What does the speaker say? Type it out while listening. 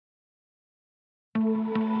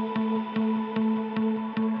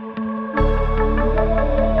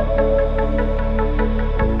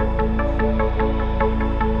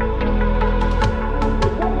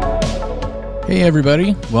Hey,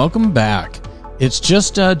 everybody. Welcome back. It's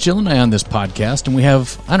just Jill and I on this podcast, and we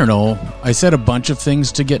have, I don't know, I said a bunch of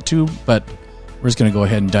things to get to, but we're just going to go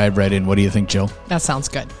ahead and dive right in. What do you think, Jill? That sounds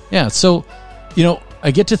good. Yeah, so,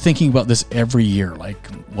 I get to thinking about this every year. Like,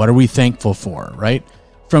 what are we thankful for, right?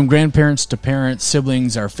 From grandparents to parents,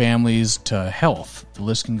 siblings, our families, to health. The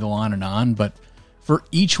list can go on, but for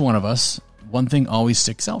each one of us, one thing always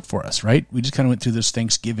sticks out for us, right? We just kind of went through this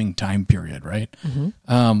Thanksgiving time period, right?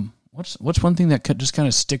 Mm-hmm. What's one thing that just kind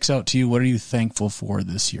of sticks out to you? What are you thankful for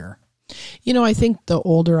this year? I think the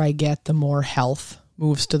older I get, the more health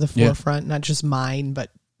moves to the forefront, not just mine,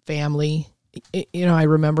 but family. I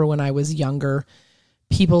remember when I was younger,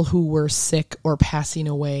 people who were sick or passing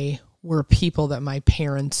away were people that my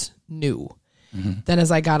parents knew. Mm-hmm. Then as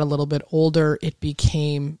I got a little bit older, it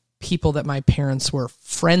became people that my parents were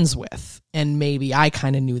friends with, and maybe I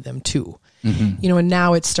kind of knew them too. Mm-hmm. And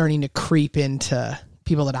now it's starting to creep into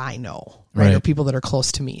people that I know, right? Or people that are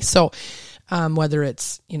close to me. So whether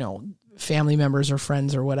it's, family members or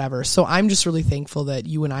friends or whatever. So I'm just really thankful that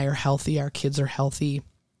you and I are healthy. Our kids are healthy.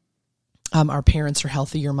 Our parents are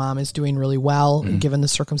healthy. Your mom is doing really well given the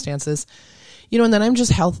circumstances. And then I'm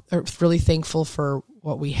just really thankful for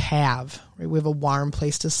what we have. Right? We have a warm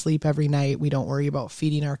place to sleep every night. We don't worry about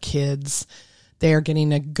feeding our kids. They're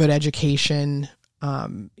getting a good education.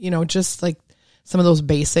 Just like some of those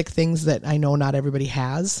basic things that I know not everybody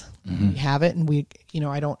has. Mm-hmm. We have it, and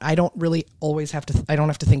I don't really always have to. I don't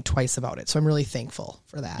have to think twice about it. So I'm really thankful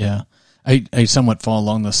for that. Yeah, I somewhat fall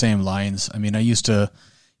along the same lines. I mean, I used to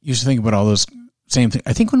think about all those same things.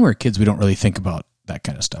 I think when we were kids, we don't really think about that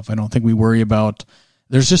kind of stuff. I don't think we worry about.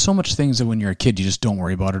 There's just so much things that when you're a kid, you just don't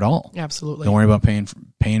worry about at all. Absolutely, don't worry about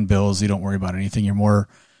paying bills. You don't worry about anything. You're more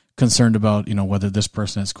concerned about whether this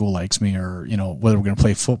person at school likes me, or whether we're going to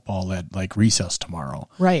play football at like recess tomorrow.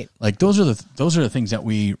 Right. Like those are the things that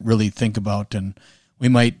we really think about, and we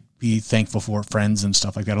might be thankful for friends and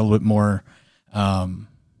stuff like that a little bit more.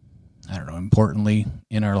 Importantly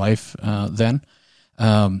in our life then.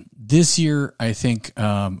 This year, I think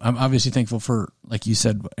I'm obviously thankful for, like you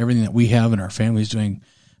said, everything that we have and our family's doing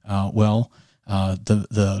well.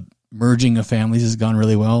 The merging of families has gone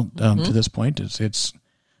really well to this point. It's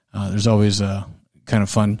there's always kind of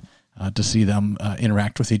fun to see them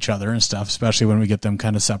interact with each other and stuff, especially when we get them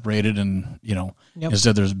kind of separated and,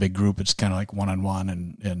 instead there's a big group, it's kind of like 1-on-1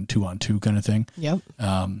 and 2-on-2 kind of thing. Yep.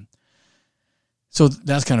 So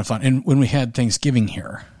that's kind of fun. And when we had Thanksgiving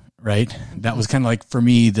here, right, that was kind of like, for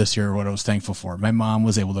me this year, what I was thankful for. My mom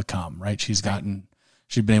was able to come, right? She'd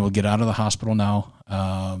been able to get out of the hospital now.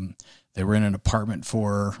 They were in an apartment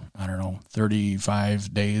for,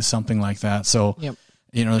 35 days, something like that. So, yep.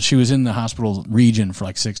 She was in the hospital region for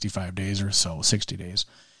like 65 days or so, 60 days.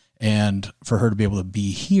 And for her to be able to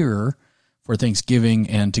be here for Thanksgiving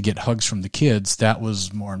and to get hugs from the kids, that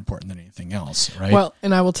was more important than anything else, right? Well,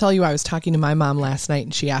 and I will tell you, I was talking to my mom last night,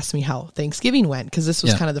 and she asked me how Thanksgiving went, because this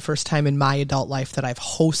was kind of the first time in my adult life that I've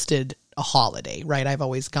hosted a holiday, right? I've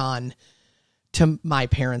always gone to my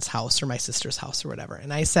parents' house or my sister's house or whatever.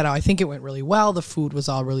 And I said, I think it went really well. The food was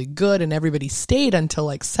all really good, and everybody stayed until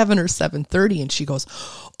like 7 or 7:30. And she goes,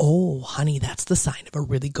 "Oh, honey, that's the sign of a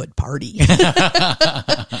really good party."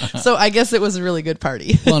 So I guess it was a really good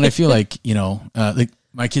party. Well, and I feel like,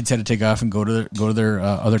 my kids had to take off and go to their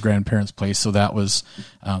other grandparents' place. So that was,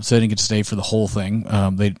 so they didn't get to stay for the whole thing. I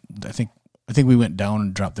think we went down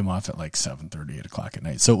and dropped them off at like 7:30, 8 o'clock at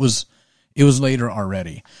night. So it was later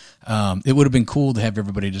already. It would have been cool to have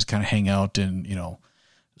everybody just kind of hang out and,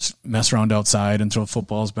 mess around outside and throw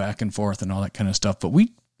footballs back and forth and all that kind of stuff. But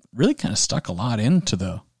we really kind of stuck a lot into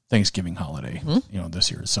the Thanksgiving holiday, this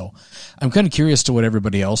year. So I'm kind of curious to what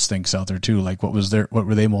everybody else thinks out there too. Like what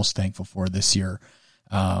were they most thankful for this year?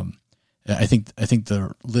 I think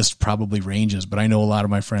the list probably ranges, but I know a lot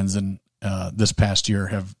of my friends in this past year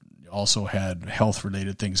have also had health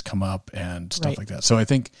related things come up and stuff like that. So I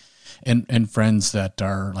think, and friends that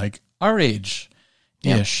are like our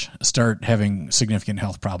age-ish start having significant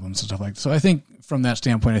health problems and stuff like that. So I think from that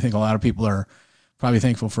standpoint, I think a lot of people are probably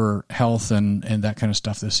thankful for health and that kind of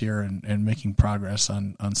stuff this year and making progress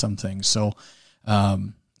on some things. So,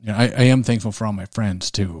 I am thankful for all my friends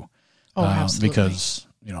too. Oh, absolutely. Because,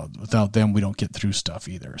 without them, we don't get through stuff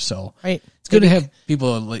either. So right. It's good to have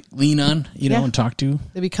people like lean on, and talk to.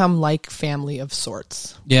 They become like family of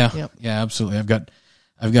sorts. Yeah. Yep. Yeah, absolutely.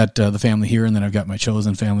 I've got the family here, and then I've got my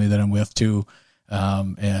chosen family that I'm with too.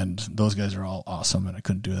 And those guys are all awesome, and I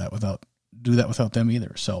couldn't do that without them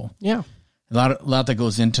either. So yeah, a lot that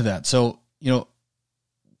goes into that. So,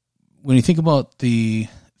 when you think about the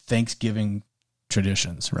Thanksgiving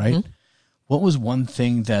traditions, right? Mm-hmm. What was one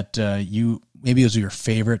thing that maybe it was your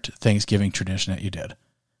favorite Thanksgiving tradition that you did,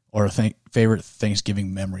 or favorite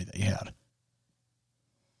Thanksgiving memory that you had?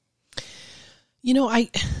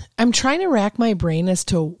 I'm trying to rack my brain as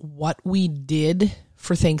to what we did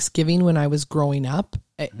for Thanksgiving when I was growing up.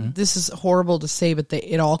 This is horrible to say, but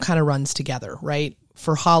it all kind of runs together, right?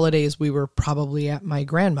 For holidays, we were probably at my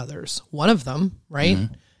grandmother's, one of them, right?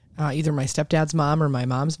 Either my stepdad's mom or my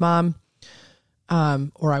mom's mom,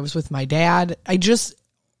 or I was with my dad.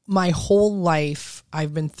 My whole life,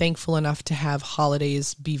 I've been thankful enough to have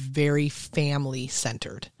holidays be very family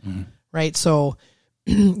centered, right? So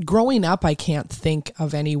growing up, I can't think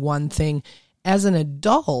of any one thing. As an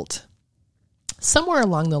adult, somewhere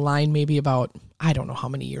along the line, maybe about, I don't know how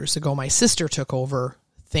many years ago, my sister took over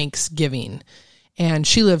Thanksgiving, and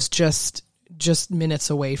she lives just minutes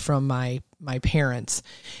away from my parents,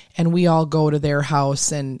 and we all go to their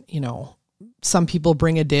house, and some people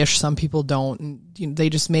bring a dish, some people don't, and they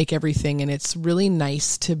just make everything, and it's really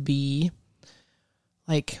nice to be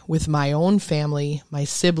like with my own family, my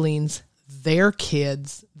siblings, their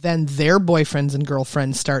kids, then their boyfriends and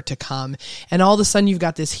girlfriends start to come, and all of a sudden you've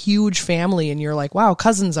got this huge family, and you're like, wow,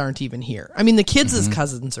 cousins aren't even here. I mean, the kids' as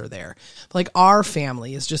cousins are there, but like our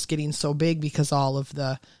family is just getting so big because all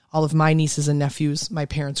of my nieces and nephews, my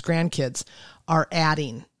parents' grandkids, are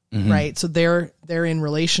adding, right? So they're in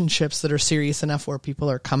relationships that are serious enough where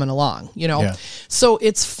people are coming along, Yeah. So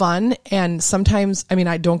it's fun, and sometimes,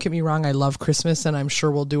 don't get me wrong, I love Christmas, and I'm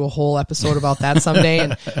sure we'll do a whole episode about that someday,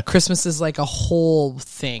 and Christmas is like a whole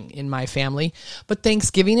thing in my family. But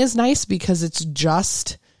Thanksgiving is nice because it's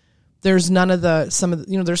just, there's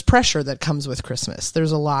there's pressure that comes with Christmas.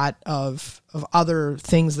 There's a lot of other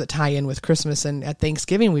things that tie in with Christmas. And at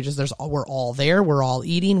Thanksgiving, we're all there, we're all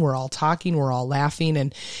eating, we're all talking, we're all laughing.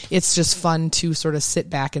 And it's just fun to sort of sit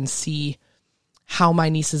back and see how my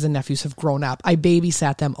nieces and nephews have grown up. I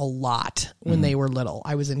babysat them a lot when they were little.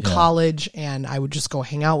 I was in college, and I would just go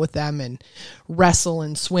hang out with them and wrestle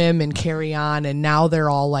and swim and carry on. And now they're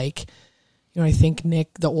all like, I think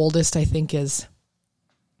Nick, the oldest, is,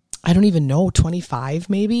 I don't even know, 25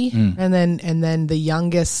 maybe. And then the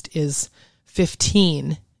youngest is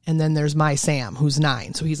 15. And then there's my Sam, who's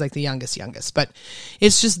 9. So he's like the youngest. But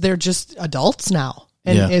it's just, they're just adults now.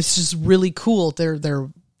 And it's just really cool. They're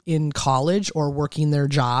in college or working their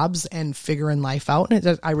jobs and figuring life out.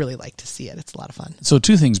 And I really like to see it. It's a lot of fun. So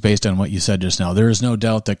 2 things based on what you said just now. There is no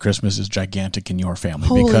doubt that Christmas is gigantic in your family.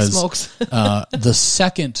 Holy because smokes. The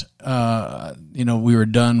second, we were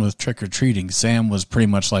done with trick-or-treating, Sam was pretty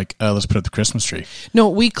much like, let's put up the Christmas tree. No,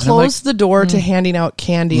 we closed the door to handing out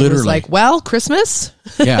candy. Literally. It was like, well, Christmas?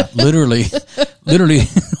 Yeah, literally,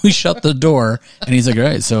 we shut the door, and he's like, all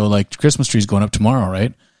right, so like Christmas tree's going up tomorrow,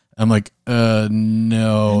 right? I'm like,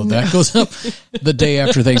 no, that goes up the day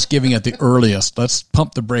after Thanksgiving at the earliest. Let's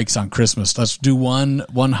pump the brakes on Christmas. Let's do one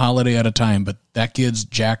holiday at a time, but that kid's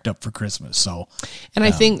jacked up for Christmas. So, and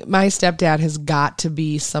I think my stepdad has got to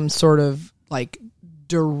be some sort of like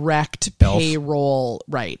direct payroll,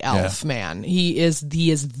 right? Elf, man. He is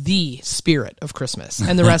the spirit of Christmas,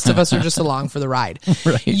 and the rest of us are just along for the ride.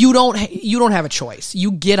 Right. You don't have a choice.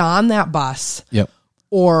 You get on that bus. Yep.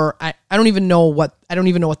 Or I don't even know what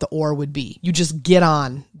the or would be. You just get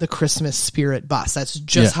on the Christmas spirit bus. That's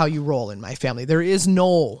just how you roll in my family. There is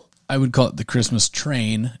no. I would call it the Christmas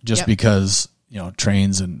train, just because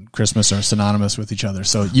trains and Christmas are synonymous with each other.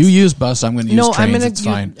 So you use bus. I'm going to use trains. It's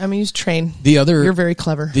fine. I'm going to use train. You're very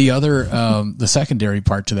clever. The other, the secondary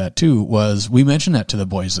part to that too was we mentioned that to the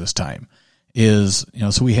boys this time. Is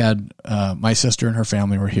so we had my sister and her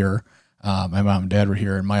family were here. My mom and dad were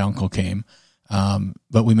here, and my uncle came.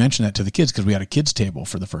 But we mentioned that to the kids because we had a kids table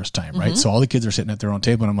for the first time, right? So all the kids are sitting at their own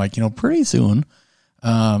table, and I'm like, pretty soon,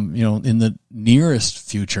 in the nearest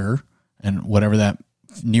future, and whatever that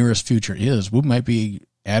nearest future is, we might be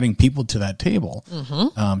adding people to that table,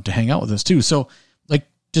 to hang out with us too. So like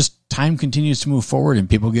just time continues to move forward and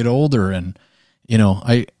people get older. And,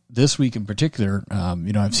 this week in particular,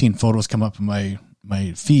 I've seen photos come up in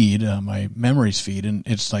my feed, my memories feed, and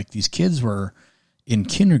it's like these kids were in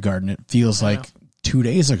kindergarten. It feels like 2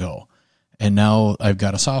 days ago. And now I've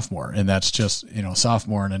got a sophomore, and that's just,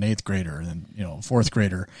 sophomore and an 8th grader and then, 4th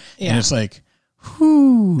grader. Yeah. And it's like,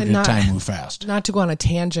 time move fast. Not to go on a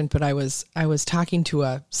tangent, but I was talking to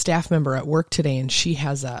a staff member at work today, and she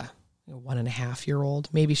has a 1.5-year-old.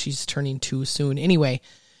 Maybe she's turning 2 soon. Anyway,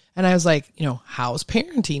 and I was like, how's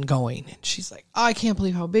parenting going? And she's like, oh, I can't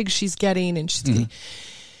believe how big she's getting. And she's getting,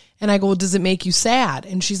 and I go, well, does it make you sad?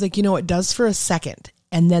 And she's like, it does for a second.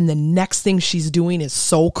 And then the next thing she's doing is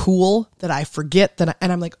so cool that I forget and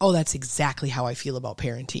I'm like, oh, that's exactly how I feel about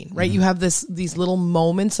parenting, right? You have these little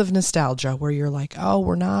moments of nostalgia where you're like, oh,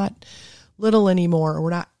 we're not little anymore, or we're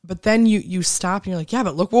not. But then you stop and you're like, yeah,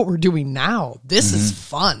 but look what we're doing now. This is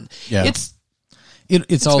fun. Yeah.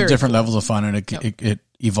 It's all different levels of fun, and it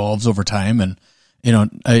evolves over time. And,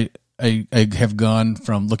 I have gone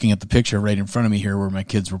from looking at the picture right in front of me here where my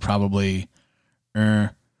kids were probably, my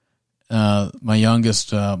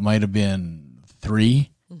youngest might have been 3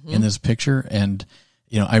 in this picture. And,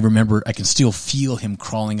 I remember I can still feel him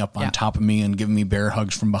crawling up on top of me and giving me bear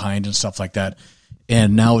hugs from behind and stuff like that.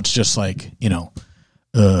 And now it's just like, Dad,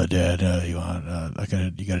 you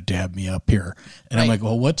got to dab me up here. And I'm like,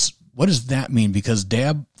 well, what does that mean? Because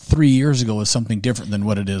dab 3 years ago was something different than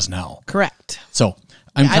what it is now. Correct. So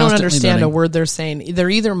I don't understand a word they're saying. They're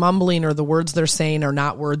either mumbling or the words they're saying are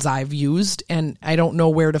not words I've used. And I don't know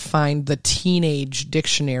where to find the teenage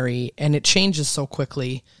dictionary, and it changes so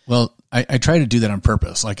quickly. Well, I try to do that on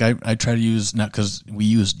purpose. Like I try to use, not because we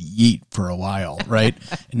used yeet for a while, right?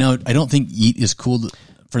 No, I don't think yeet is cool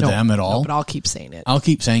for them at all. No, but I'll keep saying it. I'll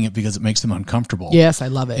keep saying it because it makes them uncomfortable. Yes, I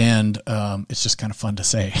love it. And it's just kind of fun to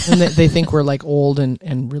say. And they think we're like old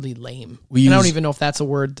and really lame. I don't even know if that's a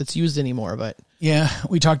word that's used anymore, but. Yeah,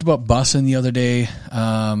 we talked about bussing the other day.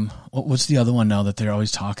 What's the other one now that they're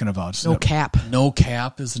always talking about? No cap. No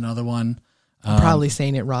cap is another one. I'm probably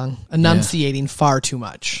saying it wrong. Enunciating far too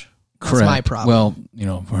much. That's correct. My problem. Well,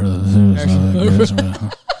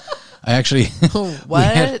 I actually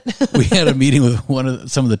we had a meeting with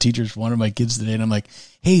some of the teachers for one of my kids today, and I'm like,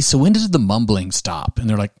 hey, so when does the mumbling stop? And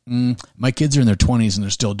they're like, my kids are in their 20s and they're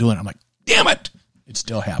still doing it. I'm like, damn it, it's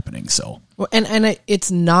still happening. So and it's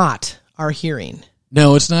not our hearing.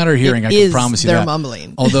 No, it's not our hearing. I can promise you that. They're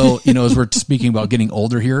mumbling. Although, as we're speaking about getting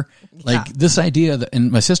older here, like this idea that,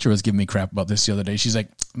 and my sister was giving me crap about this the other day. She's like,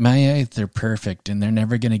 my eyes, they're perfect and they're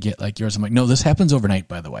never going to get like yours. I'm like, no, this happens overnight,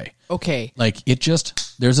 by the way. Okay. Like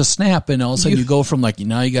there's a snap and all of a sudden you go from like,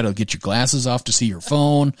 now you got to get your glasses off to see your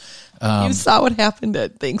phone. You saw what happened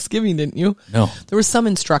at Thanksgiving, didn't you? No. There was some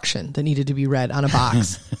instruction that needed to be read on a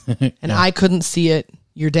box and I couldn't see it.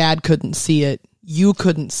 Your dad couldn't see it. You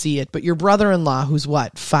couldn't see it, but your brother-in-law, who's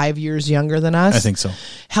 5 years younger than us? I think so.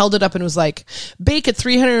 Held it up and was like, bake at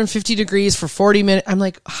 350 degrees for 40 minutes. I'm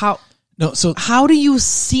like, how? No, so how do you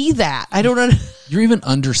see that? I don't know. You're even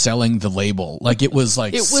underselling the label. Like it was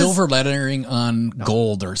silver lettering on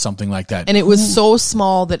gold or something like that. And it was so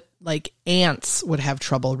small that like ants would have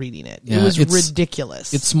trouble reading it. Yeah, it was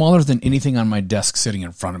ridiculous. It's smaller than anything on my desk sitting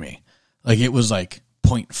in front of me. Like it was like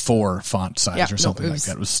 0.4 font size or something like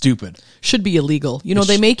that. It was stupid. Should be illegal.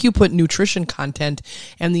 They make you put nutrition content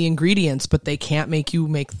and the ingredients, but they can't make you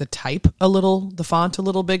make the the font a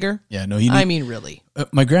little bigger. Yeah, no, really.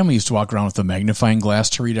 My grandma used to walk around with a magnifying glass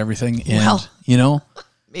to read everything. And,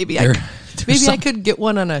 maybe I could get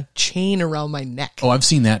one on a chain around my neck. Oh, I've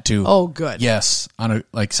seen that too. Oh, good. Yes, on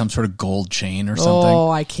some sort of gold chain or something. Oh,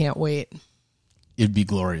 I can't wait. It'd be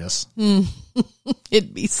glorious.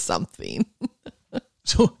 It'd be something.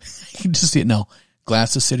 So you can just see it now.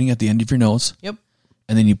 Glass is sitting at the end of your nose. Yep.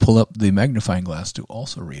 And then you pull up the magnifying glass to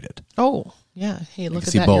also read it. Oh, yeah. Hey, look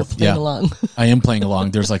at that. Both. You're playing along. I am playing along.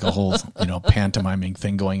 There's like a whole, pantomiming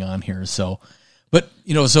thing going on here. So, but,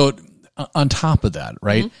 so on top of that,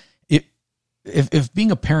 right? Mm-hmm. If being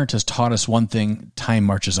a parent has taught us one thing, time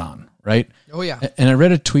marches on, right? Oh, yeah. And I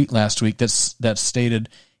read a tweet last week that stated,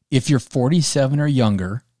 if you're 47 or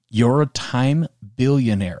younger, you're a time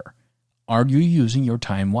billionaire. Are you using your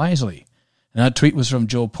time wisely? And that tweet was from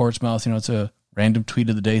Joe Portsmouth. It's a random tweet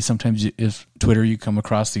of the day. Sometimes if Twitter, you come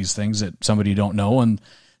across these things that somebody you don't know, and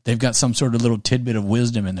they've got some sort of little tidbit of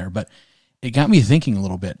wisdom in there. But it got me thinking a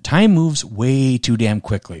little bit. Time moves way too damn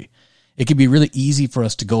quickly. It can be really easy for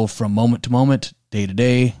us to go from moment to moment, day to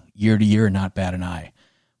day, year to year, not bat an eye.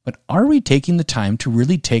 But are we taking the time to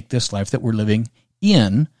really take this life that we're living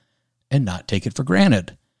in and not take it for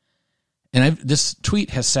granted? And this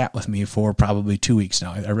tweet has sat with me for probably 2 weeks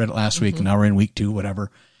now. I read it last week, and now we're in week 2, whatever.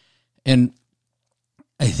 And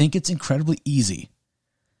I think it's incredibly easy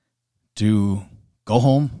to go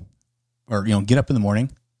home or, get up in the morning,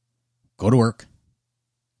 go to work,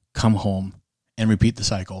 come home, and repeat the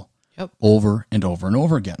cycle over and over and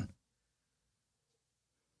over again.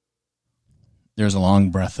 There's a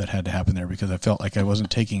long breath that had to happen there because I felt like I wasn't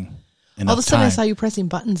taking all of a sudden I saw you pressing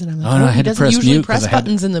buttons and I'm like, I had he doesn't usually press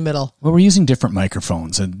buttons in the middle. Well, we're using different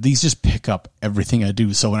microphones and these just pick up everything I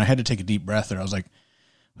do. So when I had to take a deep breath there, I was like,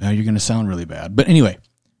 well, you're going to sound really bad. But anyway,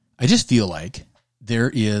 I just feel like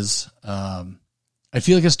there is I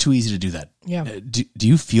feel like it's too easy to do that. Yeah. Do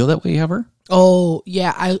you feel that way ever? Oh,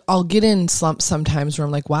 yeah. I'll get in slumps sometimes where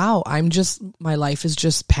I'm like, wow, my life is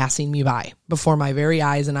just passing me by before my very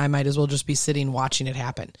eyes, and I might as well just be sitting watching it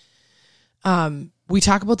happen. We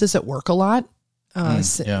talk about this at work a lot,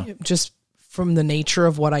 just from the nature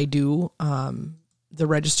of what I do, the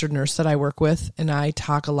registered nurse that I work with, and I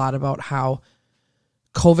talk a lot about how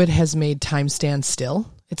COVID has made time stand still.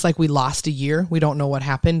 It's like we lost a year. We don't know what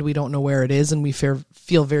happened. We don't know where it is, and we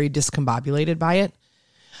feel very discombobulated by it.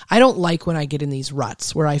 I don't like when I get in these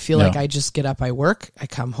ruts where I feel like I just get up, I work, I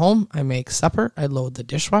come home, I make supper, I load the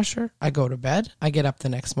dishwasher, I go to bed, I get up the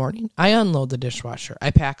next morning, I unload the dishwasher, I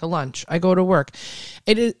pack a lunch, I go to work.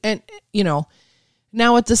 It is, and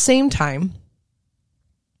now at the same time,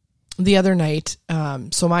 the other night,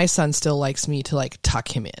 so my son still likes me to like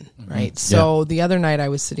tuck him in, right? So the other night I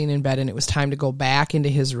was sitting in bed and it was time to go back into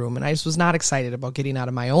his room, and I just was not excited about getting out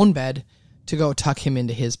of my own bed to go tuck him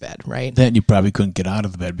into his bed, right? Then you probably couldn't get out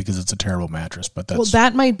of the bed because it's a terrible mattress, but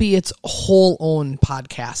that might be its whole own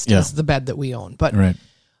podcast, is the bed that we own. But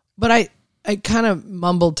I kind of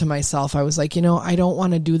mumbled to myself. I was like, I don't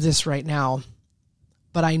want to do this right now,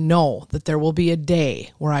 but I know that there will be a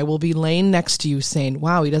day where I will be laying next to you saying,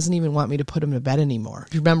 wow, he doesn't even want me to put him to bed anymore.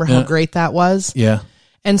 Do you remember how great that was? Yeah.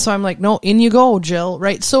 And so I'm like, no, in you go, Jill,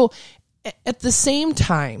 right? So at the same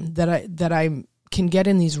time that I can get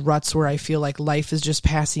in these ruts where I feel like life is just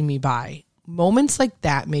passing me by, moments like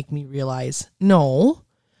that make me realize, no,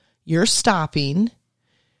 you're stopping,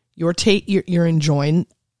 you're enjoying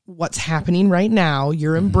what's happening right now,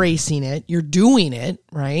 you're embracing it, you're doing it,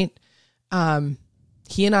 right?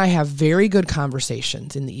 He and I have very good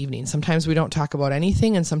conversations in the evening. Sometimes we don't talk about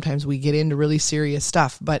anything, and sometimes we get into really serious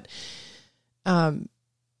stuff, but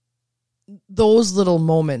those little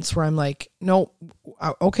moments where I'm like, no,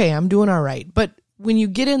 okay, I'm doing all right. But when you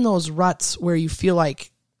get in those ruts where you feel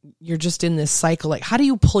like you're just in this cycle, like how do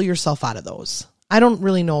you pull yourself out of those? I don't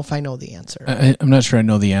really know if I know the answer. I'm not sure I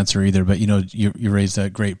know the answer either, but you raised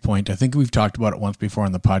that great point. I think we've talked about it once before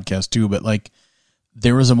on the podcast too, but like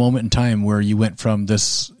there was a moment in time where you went from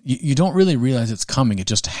this, you don't really realize it's coming. It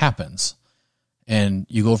just happens. And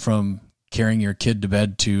you go from carrying your kid to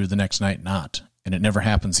bed to the next night not, and it never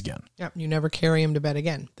happens again. Yeah, you never carry him to bed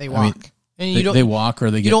again. They walk. They walk,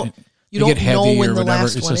 or they get heavy or whatever.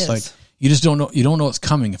 It's just like you just don't know. You don't know what's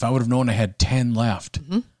coming. If I would have known I had 10 left,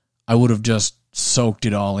 I would have just soaked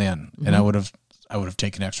it all in, and I would have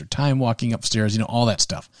taken extra time walking upstairs. All that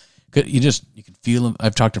stuff. You can feel them.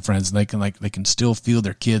 I've talked to friends, and they can still feel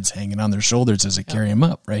their kids hanging on their shoulders as they carry them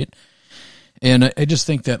up, right? And I just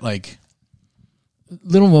think that like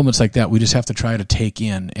little moments like that, we just have to try to take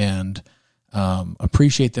in and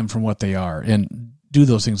appreciate them from what they are, and do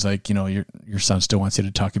those things like, your son still wants you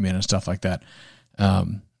to tuck him in and stuff like that.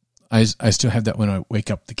 I still have that when I wake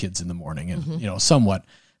up the kids in the morning, and, somewhat.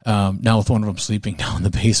 Now with one of them sleeping down in the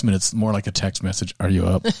basement, it's more like a text message. Are you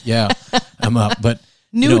up? Yeah, I'm up. But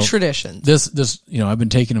new traditions. This, I've been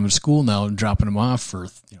taking them to school now and dropping them off for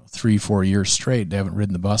 3-4 years straight. They haven't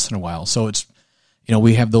ridden the bus in a while. So it's,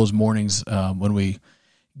 we have those mornings, when we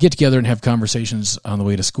get together and have conversations on the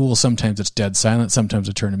way to school. Sometimes it's dead silent. Sometimes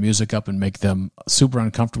I turn the music up and make them super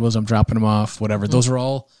uncomfortable as I'm dropping them off, whatever. Those are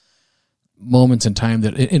all moments in time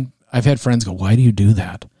that, and I've had friends go, why do you do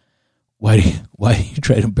that? Why do you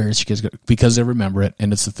try to embarrass your kids? Because they remember it,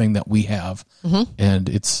 and it's the thing that we have, and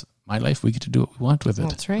it's my life. We get to do what we want with it.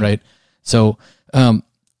 That's right. Right? So,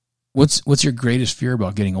 what's your greatest fear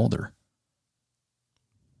about getting older?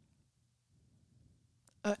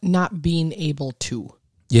 Not being able to.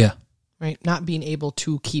 Yeah. Right. Not being able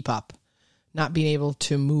to keep up, not being able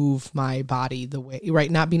to move my body the way, right.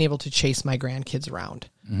 Not being able to chase my grandkids around,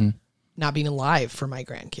 not being alive for my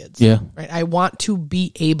grandkids. Yeah. Right. I want to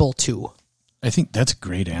be able to. I think that's a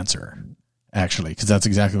great answer, actually, because that's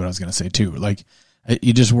exactly what I was going to say too. Like,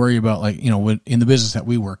 you just worry about, like, when in the business that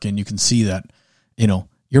we work in, you can see that,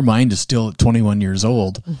 your mind is still at 21 years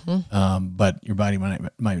old, but your body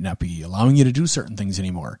might not be allowing you to do certain things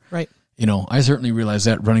anymore. Right. I certainly realized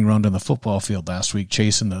that running around on the football field last week,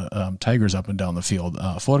 chasing the Tigers up and down the field,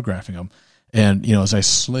 photographing them. And, as I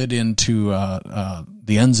slid into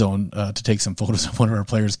the end zone to take some photos of one of our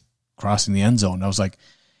players crossing the end zone, I was like,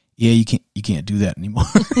 yeah, you can't do that anymore.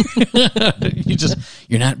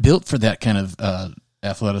 You're not built for that kind of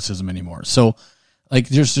athleticism anymore. So, like,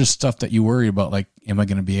 there's just stuff that you worry about, like, am I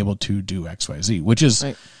going to be able to do X, Y, Z, which is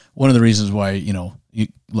one of the reasons why,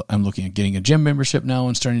 I'm looking at getting a gym membership now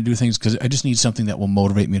and starting to do things because I just need something that will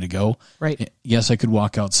motivate me to go. Right. Yes, I could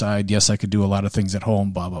walk outside. Yes, I could do a lot of things at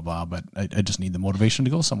home, blah, blah, blah. But I just need the motivation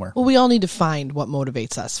to go somewhere. Well, we all need to find what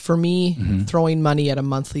motivates us. For me, throwing money at a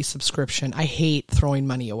monthly subscription, I hate throwing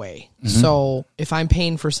money away. So if I'm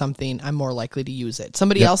paying for something, I'm more likely to use it.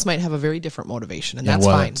 Somebody else might have a very different motivation, and that's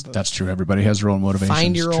fine. That's true. Everybody has their own motivation.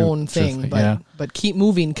 Find your own thing, but keep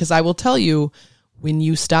moving, because I will tell you, when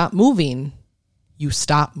you stop moving, you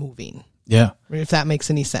stop moving. Yeah. If that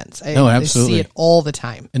makes any sense. No, absolutely. I see it all the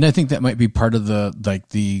time. And I think that might be part of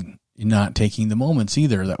the not taking the moments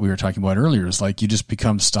either that we were talking about earlier. Is like you just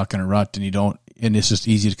become stuck in a rut and it's just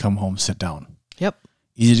easy to come home, sit down. Yep.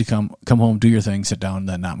 Easy to come home, do your thing, sit down, and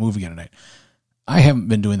then not move again at night. I haven't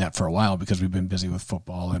been doing that for a while because we've been busy with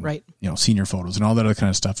football and senior photos and all that other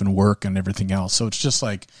kind of stuff and work and everything else. So it's just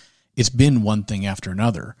like it's been one thing after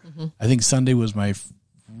another. I think Sunday was my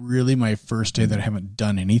first day that I haven't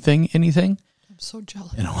done anything. I'm so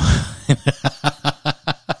jealous.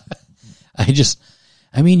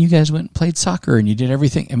 You guys went and played soccer and you did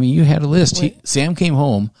everything. I mean, you had a list. Sam came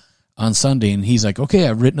home on Sunday and he's like, okay,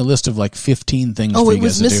 I've written a list of like 15 things for you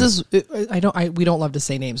guys to do. We don't love to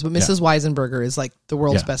say names, but Mrs. Weisenberger is like the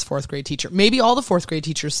world's best fourth grade teacher. Maybe all the fourth grade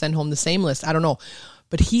teachers send home the same list. I don't know.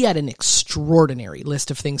 But he had an extraordinary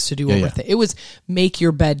list of things to do with it. It was make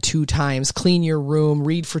your bed 2 times, clean your room,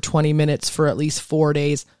 read for 20 minutes for at least 4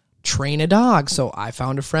 days, train a dog. So I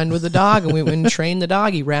found a friend with a dog and we went and trained the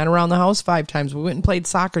dog. He ran around the house 5 times. We went and played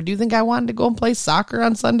soccer. Do you think I wanted to go and play soccer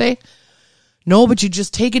on Sunday? No, but you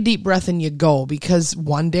just take a deep breath and you go, because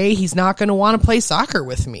one day he's not going to want to play soccer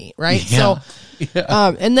with me, right? Yeah.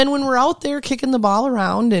 So, and then when we're out there kicking the ball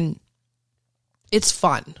around, and it's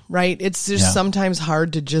fun, right? It's just sometimes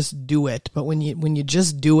hard to just do it, but when you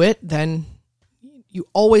just do it, then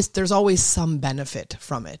there's always some benefit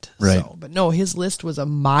from it. Right. So, but no, his list was a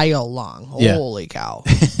mile long. Holy cow.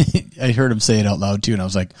 I heard him say it out loud too, and I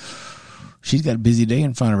was like, she's got a busy day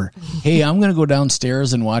in front of her. Hey, I'm going to go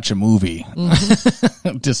downstairs and watch a movie.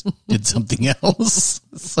 Just did something else.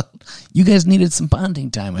 So, you guys needed some bonding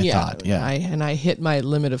time, I thought. Yeah. I hit my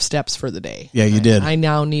limit of steps for the day. Yeah, you did. I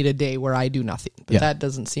now need a day where I do nothing. But that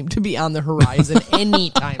doesn't seem to be on the horizon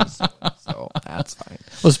anytime soon. So that's fine.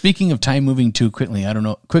 Well, speaking of time moving too quickly, I don't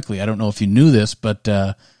know if you knew this, but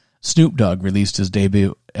Snoop Dogg released his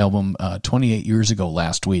debut album 28 years ago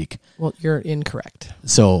last week. Well, you're incorrect.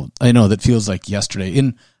 So I know that feels like yesterday.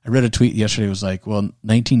 I read a tweet yesterday. It was like, well,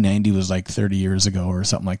 1990 was like 30 years ago or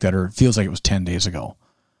something like that, or it feels like it was 10 days ago.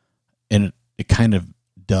 And it kind of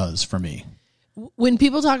does for me. When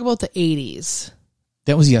people talk about the 80s.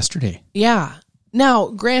 That was yesterday. Yeah. Now,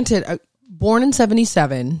 granted, born in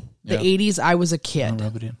 77, the 80s, I was a kid. I'll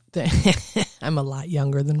rub it in. I'm a lot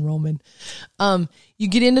younger than Roman. You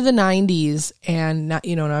get into the 90s and,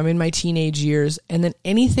 I'm in my teenage years, and then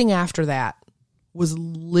anything after that was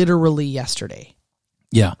literally yesterday.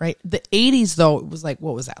 Yeah. Right? The 80s, though, it was like,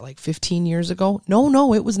 what was that, like 15 years ago?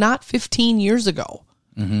 No, it was not 15 years ago.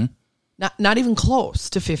 Mm-hmm. Not even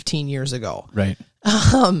close to 15 years ago. Right.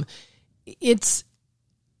 And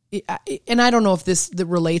I don't know if this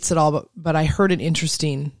relates at all, but I heard an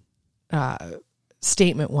interesting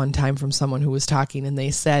statement one time from someone who was talking, and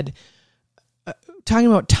they said, talking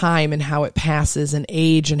about time and how it passes and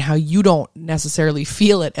age and how you don't necessarily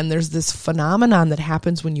feel it. And there's this phenomenon that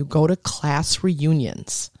happens when you go to class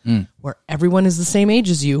reunions where everyone is the same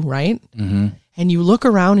age as you, right? Mm-hmm. And you look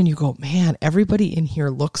around and you go, man, everybody in here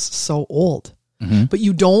looks so old. Mm-hmm. But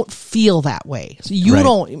you don't feel that way. So you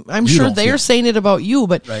don't. I'm sure they're saying it about you,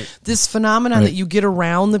 but this phenomenon that you get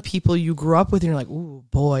around the people you grew up with, and you're like, "Ooh,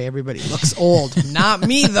 boy, everybody looks old." Not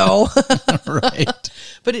me though. Right.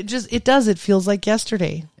 But it does. It feels like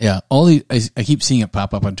yesterday. Yeah. I keep seeing it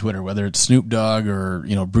pop up on Twitter, whether it's Snoop Dogg or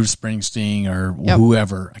Bruce Springsteen or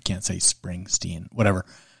whoever. I can't say Springsteen, whatever.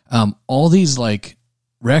 All these like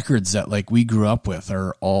records that like we grew up with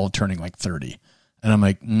are all turning like 30, and I'm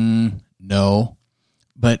like, no,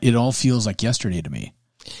 but it all feels like yesterday to me.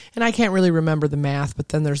 And I can't really remember the math, but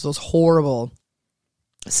then there's those horrible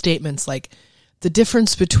statements like the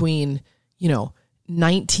difference between,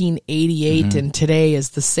 1988 and today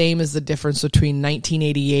is the same as the difference between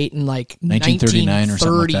 1988 and like 1939 or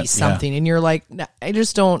something like that. Something. And you're like, I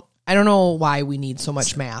don't know why we need so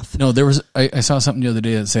much math. No, I saw something the other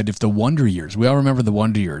day that said if the Wonder Years, we all remember the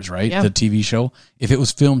Wonder Years, right? Yeah. The TV show. If it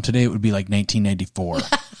was filmed today, it would be like 1994.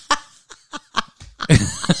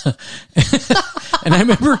 And I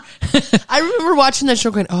remember watching that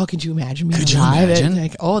show going, oh, could you imagine me alive?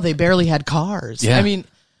 Like, oh, they barely had cars. Yeah. I mean,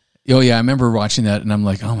 I remember watching that and I'm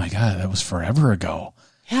like, oh my God, that was forever ago.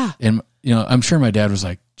 Yeah. And I'm sure my dad was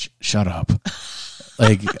like, shut up.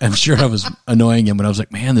 Like, I'm sure I was annoying him, but I was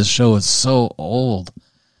like, man, this show is so old.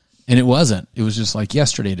 And it wasn't. It was just like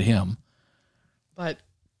yesterday to him. But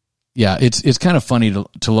yeah, it's kind of funny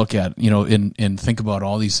to look at, you know, and think about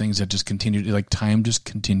all these things that just continue, like time just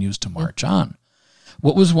continues to march on.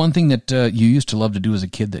 What was one thing that you used to love to do as a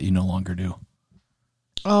kid that you no longer do?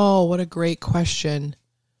 oh, what a great question.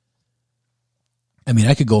 I mean,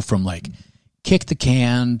 I could go from like kick the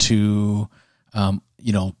can to,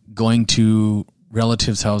 you know, going to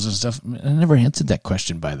relatives' houses and stuff. I never answered that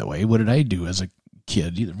question, by the way. What did I do as a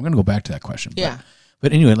kid? We're going to go back to that question. Yeah.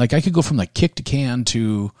 But anyway, like I could go from like kick to can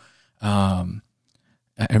to, I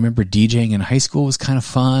remember DJing in high school was kind of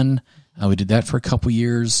fun. We did that for a couple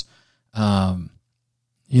years.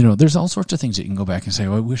 You know, there's all sorts of things that you can go back and say,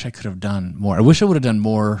 well, I wish I could have done more. I wish I would have done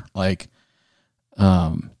more, like,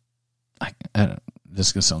 this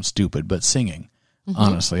is going to sound stupid, but singing,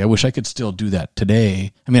 honestly. I wish I could still do that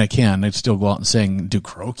today. I mean, I can. I'd still go out and sing and do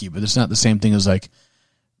karaoke, but it's not the same thing as, like,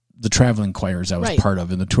 the traveling choirs I was part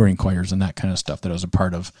of and the touring choirs and that kind of stuff that I was a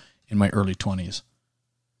part of in my early 20s.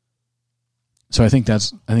 So I think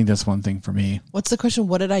that's one thing for me. What's the question?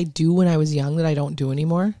 What did I do when I was young that I don't do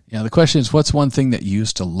anymore? Yeah, the question is, what's one thing that you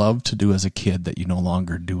used to love to do as a kid that you no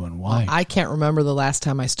longer do, and why? I can't remember the last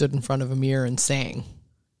time I stood in front of a mirror and sang.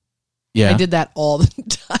 Yeah. I did that all the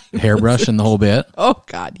time. Hairbrush and the whole bit? Oh,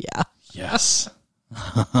 God, yeah. Yes.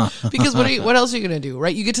 Because what else are you going to do,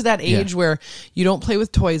 right? You get to that age where you don't play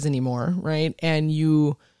with toys anymore, right? And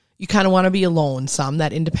you kind of want to be alone some.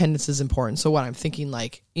 That independence is important. So what I'm thinking,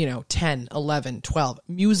 like, 10, 11, 12.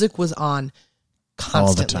 Music was on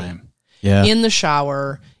constantly. All the time. Yeah. In the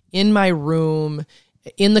shower, in my room,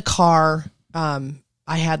 in the car.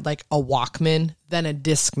 I had like a Walkman, then a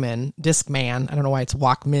Discman. I don't know why it's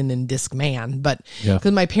Walkman and Discman, but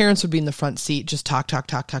because my parents would be in the front seat, just talk,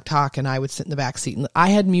 and I would sit in the back seat. And I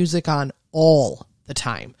had music on all the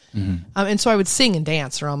time. And so I would sing and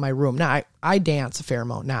dance around my room. Now I dance a fair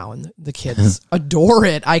amount now, and the kids adore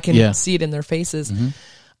it. I can see it in their faces.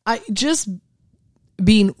 I just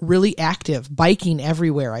being really active, biking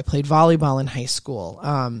everywhere. I played volleyball in high school.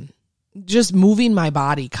 Just moving my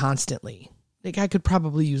body constantly. Like I could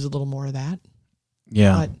probably use a little more of that.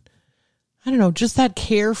 Yeah. But I don't know, just that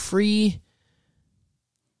carefree.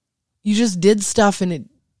 You just did stuff and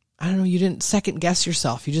I don't know, you didn't second guess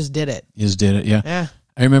yourself. You just did it. You just did it, yeah. Yeah.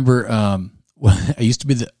 I remember I used to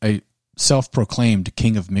be the self-proclaimed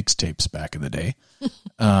king of mixtapes back in the day.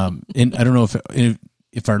 And I don't know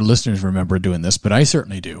if our listeners remember doing this, but I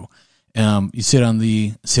certainly do. You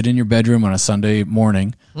sit in your bedroom on a Sunday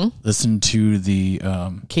morning, listen to the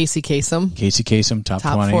Casey Kasem top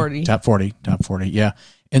 40, yeah.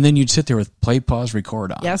 And then you'd sit there with play, pause,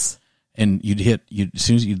 record on. Yes. And as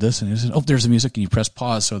soon as you'd listen, you'd say, oh, there's the music, and you press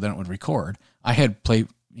pause so then it would record. I had play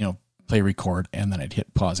record, and then I'd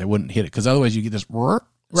hit pause. I wouldn't hit it because otherwise you get this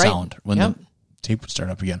sound when the tape would start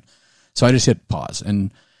up again. So I just hit pause,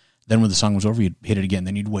 and then when the song was over, you'd hit it again.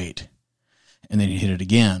 Then you'd wait, and then you'd hit it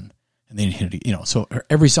again, and then you'd hit it. So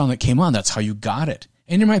every song that came on, that's how you got it.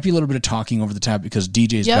 And there might be a little bit of talking over the top because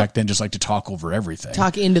DJs back then just like to talk over everything.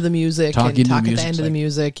 Talk into the music. Talk at the end of the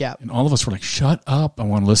music, yeah. And all of us were like, shut up, I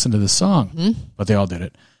want to listen to this song. But they all did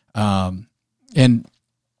it. And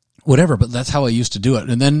whatever, but that's how I used to do it.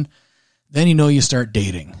 And then you start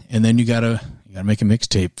dating. And then you gotta make a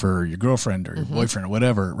mixtape for your girlfriend or your boyfriend or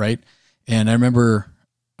whatever, right? And I remember,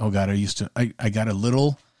 oh God, I got a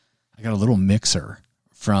little mixer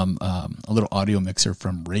from a little audio mixer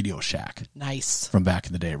from Radio Shack. Nice. From back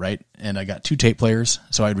in the day, right? And I got 2 tape players,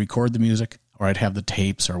 so I'd record the music or I'd have the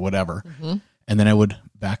tapes or whatever. And then I would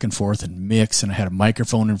back and forth and mix, and I had a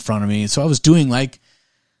microphone in front of me. So I was doing like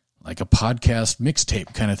a podcast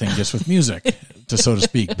mixtape kind of thing just with music, so to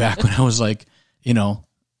speak, back when I was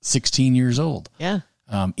 16 years old. Yeah.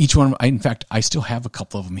 Each one, in fact, I still have a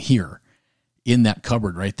couple of them here in that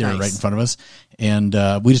cupboard right there, right in front of us. And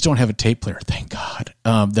we just don't have a tape player, thank God,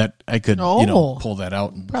 that I could pull that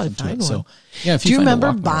out and probably listen to find it. one. So, yeah, if do you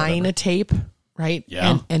remember buying a tape, right?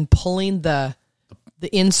 Yeah. And pulling the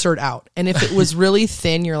insert out. And if it was really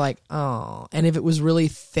thin, you're like, oh. And if it was really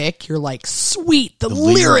thick, you're like, sweet, the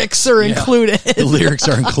lyrics are included. The lyrics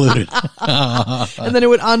are included. And then it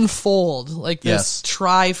would unfold like this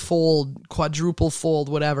tri-fold, quadruple fold,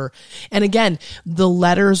 whatever. And again, the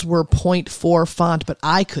letters were 0.4 font, but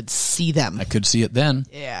I could see them. I could see it then.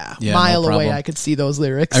 Yeah. Yeah, Mile no away, problem. I could see those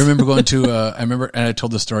lyrics. I remember going to, and I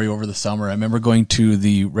told the story over the summer. I remember going to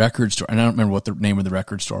the record store, and I don't remember what the name of the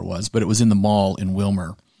record store was, but it was in the mall in Wilmer.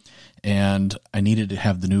 And I needed to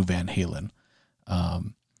have the new Van Halen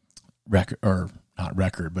record, or not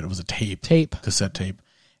record, but it was a cassette tape.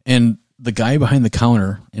 And the guy behind the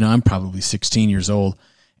counter, I'm probably 16 years old,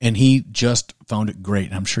 and he just found it great.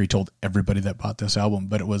 And I'm sure he told everybody that bought this album,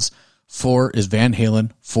 but it was 4 is Van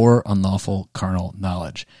Halen, for unlawful carnal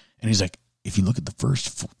knowledge. And he's like, if you look at the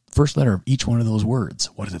first letter of each one of those words,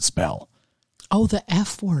 what does it spell? Oh, the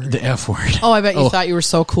F word. The F word. Oh, I bet you thought you were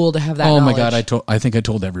so cool to have that. Oh knowledge. my God. I think I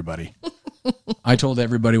told everybody. I told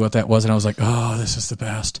everybody what that was, and I was like, oh, this is the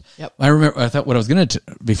best. Yep. I thought what I was going to,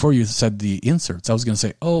 before you said the inserts, I was going to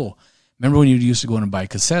say, oh, remember when you used to go in and buy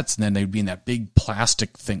cassettes, and then they'd be in that big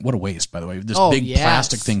plastic thing. What a waste, by the way. This big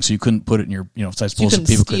plastic thing, so you couldn't put it in your, so I suppose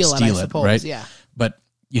people could steal it, right? Yeah. But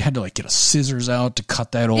you had to get a scissors out to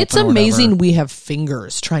cut that open. It's amazing we have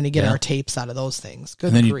fingers trying to get our tapes out of those things.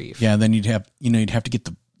 Good grief. And then you'd have to get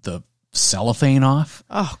the cellophane off.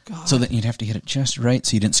 Oh God. So that you'd have to get it just right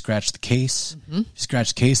so you didn't scratch the case. Mm-hmm. You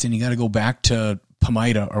scratch the case, then you got to go back to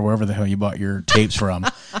Pomida or wherever the hell you bought your tapes from,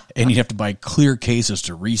 and you'd have to buy clear cases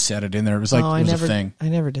to reset it in there. It was like it was a thing. I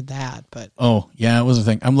never did that, but oh yeah, it was a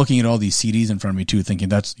thing. I'm looking at all these CDs in front of me too,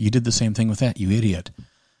 thinking you did the same thing with that, you idiot.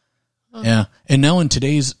 Oh. Yeah, and now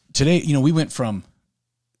today, we went from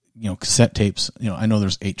cassette tapes. I know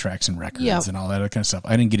there's 8 tracks and records and all that kind of stuff.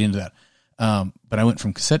 I didn't get into that. But I went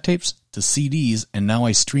from cassette tapes to CDs, and now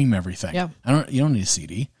I stream everything. Yeah. You don't need a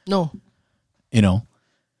CD. No.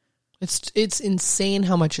 It's insane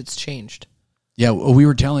how much it's changed. Yeah, we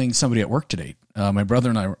were telling somebody at work today. My brother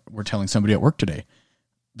and I were telling somebody at work today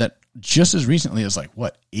that just as recently as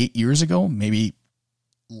 8 years ago, maybe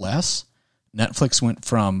less, Netflix went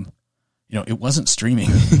from, it wasn't streaming.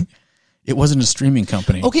 It wasn't a streaming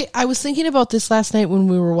company. Okay, I was thinking about this last night when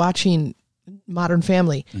we were watching Modern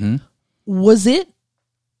Family. Mm-hmm. Was it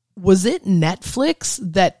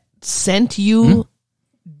Netflix that sent you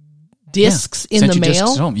discs in the mail?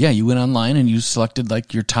 Discs home. Yeah, you went online and you selected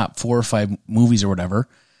your top 4 or 5 movies or whatever,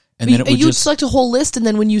 and then you'd select a whole list, and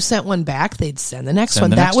then when you sent one back, they'd send the next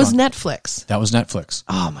one. That was Netflix. That was Netflix.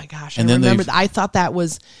 Oh my gosh! And I remember. I thought that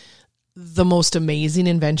was the most amazing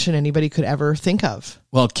invention anybody could ever think of.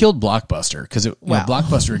 Well, it killed Blockbuster because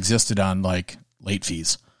Blockbuster existed on late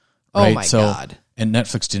fees. Right? Oh my God. And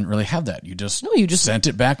Netflix didn't really have that. You just sent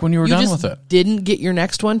it back when you were done with it. Didn't get your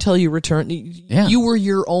next one till you returned. Yeah. You were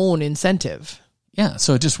your own incentive. Yeah,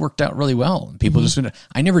 so it just worked out really well. People just went.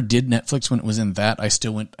 I never did Netflix when it was in that. I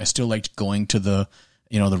still liked going to the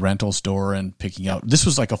the rental store and picking out. This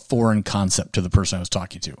was like a foreign concept to the person I was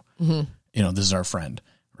talking to. Mm-hmm. This is our friend,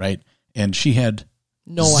 right? And she had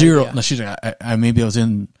zero. idea. She's like, maybe I was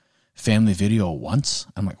in Family Video once.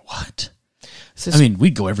 I'm like, what? I mean,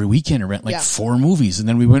 we'd go every weekend and rent 4 movies, and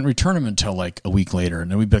then we wouldn't return them until a week later, and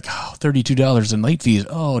then we'd be like, oh, $32 in late fees.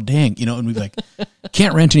 Oh, dang. And we'd be like,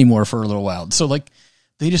 can't rent anymore for a little while. So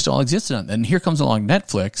they just all existed on that. And here comes along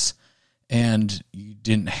Netflix, and you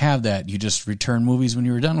didn't have that. You just return movies when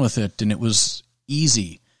you were done with it, and it was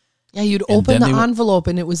easy. Yeah, you'd open the envelope,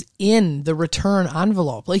 and it was in the return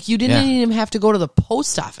envelope. You didn't even have to go to the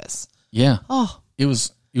post office. Yeah. Oh. It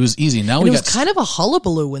was easy. Now it was kind of a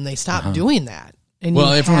hullabaloo when they stopped doing that. And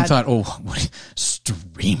everyone thought,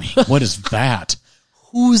 streaming. What is that?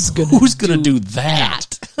 Who's gonna do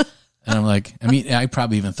that? And I'm like, I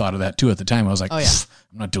probably even thought of that too at the time. I was like, I'm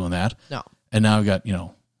not doing that. No. And now I've got, I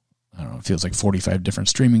don't know, it feels like 45 different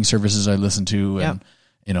streaming services I listen to, and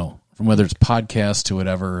from whether it's podcasts to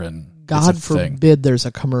whatever. And God forbid there's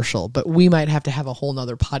a commercial, but we might have to have a whole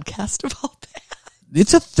nother podcast about that.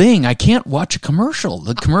 It's a thing. I can't watch a commercial.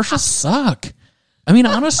 The commercials suck.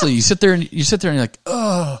 Honestly, you sit there and you're like,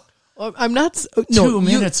 oh, I'm not. 2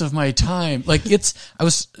 minutes of my time.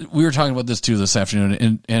 We were talking about this too this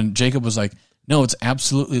afternoon, and Jacob was like, no, it's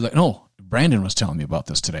absolutely no. Brandon was telling me about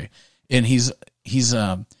this today, and he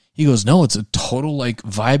goes, no, it's a total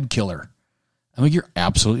vibe killer. I'm like, you're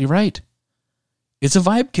absolutely right. It's a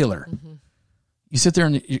vibe killer. Mm-hmm. You sit there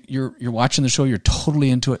and you're watching the show, you're totally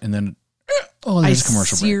into it, and then there's a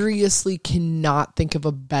commercial break. I seriously cannot think of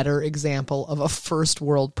a better example of a first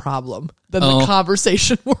world problem than the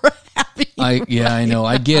conversation we're having. I know.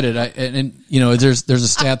 I get it. And there's a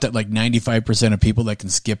stat that 95% of people that can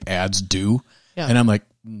skip ads do. Yeah. And I'm like,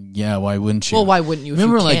 yeah, why wouldn't you? Well, why wouldn't you?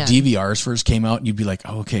 Remember DVRs first came out and you'd be like,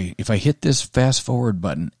 oh, okay, if I hit this fast forward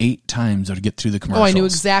button 8 times, I'd get through the commercials. Oh, I knew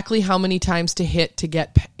exactly how many times to hit to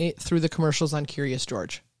get through the commercials on Curious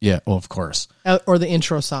George. Yeah, well, of course. Or the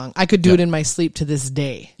intro song. I could do it in my sleep to this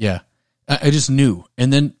day. Yeah. I just knew.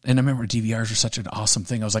 And I remember DVRs were such an awesome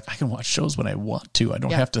thing. I was like, I can watch shows when I want to. I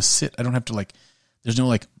don't have to sit. I don't have to there's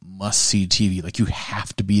no must-see TV. You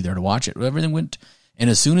have to be there to watch it. Everything went. And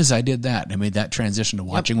as soon as I did that, and I made that transition to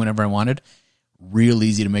watching whenever I wanted, real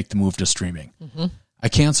easy to make the move to streaming. Mm-hmm. I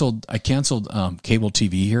canceled cable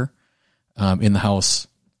TV here in the house.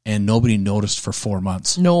 and nobody noticed for 4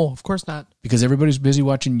 months. No, of course not. Because everybody's busy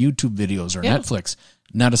watching YouTube videos or Netflix.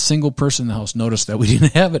 Not a single person in the house noticed that we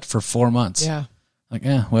didn't have it for 4 months. Yeah. Like,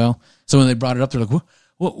 well. So when they brought it up, they're like,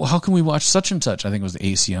 well, how can we watch such and such? I think it was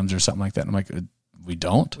the ACMs or something like that. And I'm like, we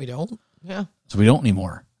don't? We don't? Yeah. So we don't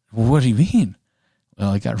anymore. Well, what do you mean?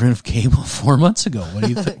 Well, I got rid of cable 4 months ago. What do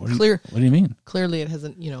you think? What do you mean? Clearly it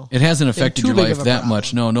hasn't, It hasn't affected your life that problem.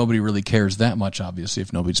 much. No, nobody really cares that much, obviously,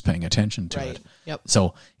 if nobody's paying attention to it. Yep.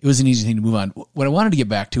 So it was an easy thing to move on. What I wanted to get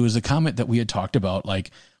back to is the comment that we had talked about,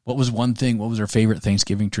 like, what was our favorite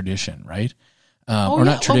Thanksgiving tradition, right? Or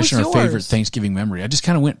not tradition, or favorite Thanksgiving memory. I just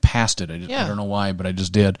kind of went past it. I don't know why, but I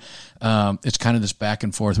just did. It's kind of this back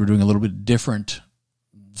and forth. We're doing a little bit different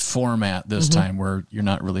format this time where you're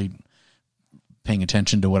not really paying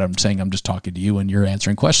attention to what I'm saying. I'm just talking to you and you're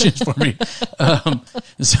answering questions for me.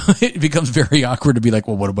 So it becomes very awkward to be like,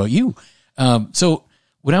 well, what about you? So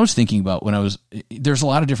what I was thinking about there's a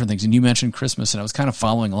lot of different things, and you mentioned Christmas, and I was kind of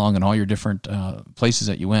following along in all your different places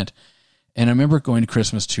that you went. And I remember going to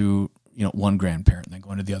Christmas to, one grandparent and then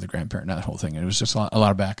going to the other grandparent, that whole thing. And it was just a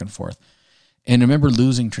lot of back and forth. And I remember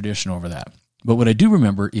losing tradition over that. But what I do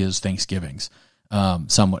remember is Thanksgivings,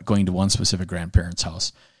 somewhat going to one specific grandparent's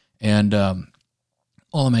house. And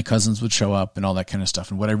all of my cousins would show up and all that kind of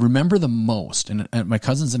stuff. And what I remember the most, and my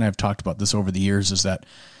cousins and I have talked about this over the years, is that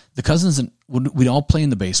the cousins, we'd all play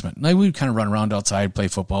in the basement. And we'd kind of run around outside, play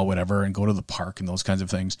football, whatever, and go to the park and those kinds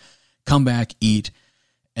of things. Come back, eat.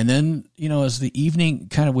 And then, as the evening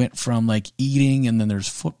kind of went from like eating and then there's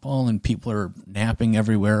football and people are napping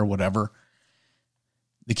everywhere or whatever,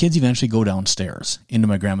 the kids eventually go downstairs into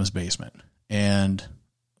my grandma's basement. And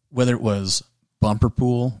whether it was bumper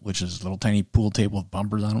pool, which is a little tiny pool table with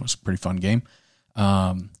bumpers on it, was a pretty fun game,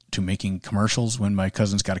 to making commercials when my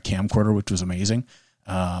cousins got a camcorder, which was amazing.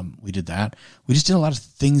 We did that. We just did a lot of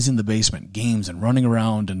things in the basement, games and running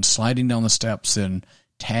around and sliding down the steps and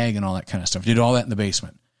tag and all that kind of stuff. We did all that in the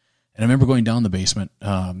basement. And I remember going down the basement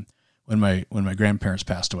when my grandparents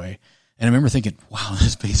passed away. And I remember thinking, wow,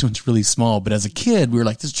 this basement's really small. But as a kid, we were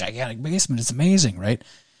like, this gigantic basement is amazing, right?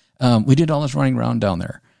 We did all this running around down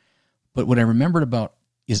there. But what I remembered about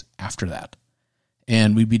is after that.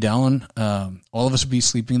 And we'd be down, all of us would be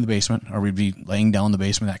sleeping in the basement, or we'd be laying down in the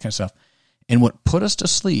basement, that kind of stuff. And what put us to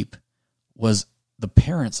sleep was the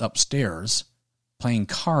parents upstairs playing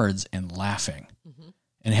cards and laughing.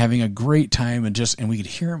 And having a great time, and we could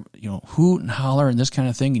hear them, hoot and holler and this kind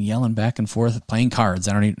of thing, and yelling back and forth, playing cards.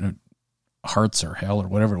 I don't even know, Hearts or Hell or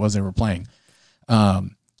whatever it was they were playing. I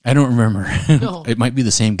don't remember. No. It might be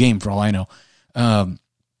the same game for all I know.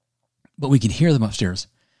 But we could hear them upstairs,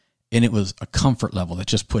 and it was a comfort level that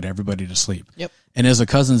just put everybody to sleep. Yep. And as the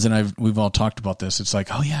cousins and we've all talked about this, it's like,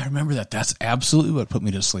 oh yeah, I remember that. That's absolutely what put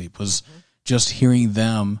me to sleep, was just hearing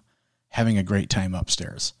them having a great time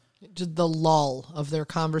upstairs. Just the lull of their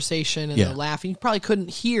conversation and their laughing. You probably couldn't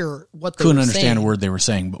hear what they couldn't were understand saying, a word they were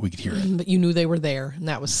saying, but we could hear it. But you knew they were there, and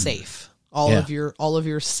that was safe. All of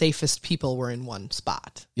your safest people were in one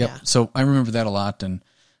spot. Yep. Yeah. So I remember that a lot, and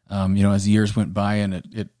as the years went by,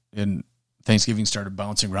 and Thanksgiving started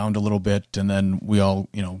bouncing around a little bit, and then we all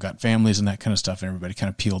got families and that kind of stuff, and everybody kind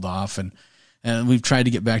of peeled off, and we've tried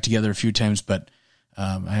to get back together a few times, but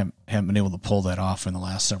I haven't been able to pull that off in the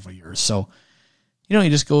last several years. So. You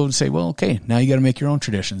just go and say, well, okay, now you got to make your own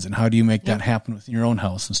traditions, and how do you make that happen within your own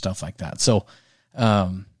house and stuff like that. So,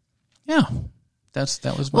 that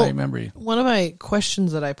was my memory. One of my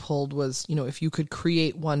questions that I pulled was, if you could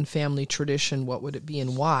create one family tradition, what would it be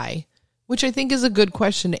and why? Which I think is a good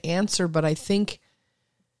question to answer, but I think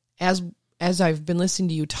as I've been listening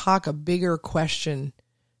to you talk, a bigger question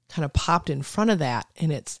kind of popped in front of that,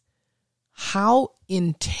 and it's how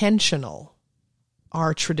intentional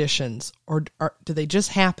are traditions, or do they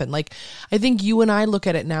just happen? Like, I think you and I look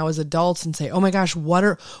at it now as adults and say, oh my gosh,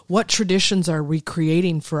 what traditions are we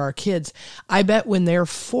creating for our kids? I bet when they're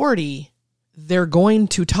 40, they're going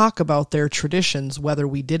to talk about their traditions, whether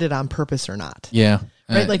we did it on purpose or not. Yeah.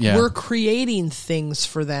 Right? We're creating things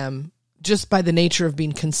for them just by the nature of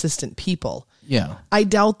being consistent people. Yeah. I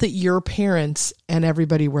doubt that your parents and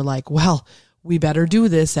everybody were like, well, we better do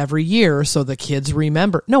this every year so the kids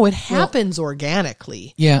remember. No, it happens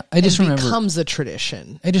organically. Yeah, I just remember. It becomes a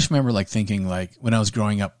tradition. I just remember thinking when I was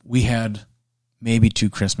growing up, we had maybe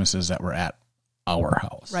 2 Christmases that were at our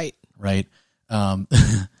house. Right. Right.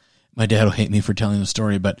 My dad will hate me for telling the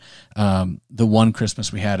story, but the one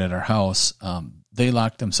Christmas we had at our house, they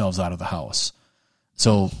locked themselves out of the house.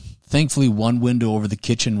 So thankfully one window over the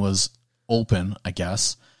kitchen was open, I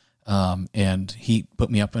guess. And he put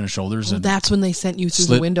me up on his shoulders. And that's when they sent you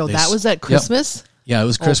through the window. That was at Christmas? Yep. Yeah, it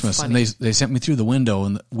was Christmas, and funny. they sent me through the window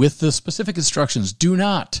and with the specific instructions: do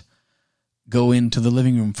not go into the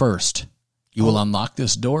living room first. You will unlock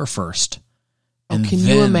this door first. And can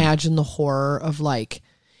then, you imagine the horror of like,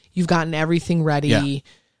 you've gotten everything ready, Yeah.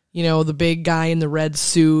 you know, the big guy in the red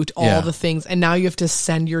suit, all Yeah. the things, and now you have to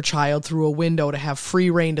send your child through a window to have free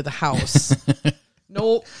reign to the house.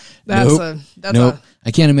 Nope. Nope.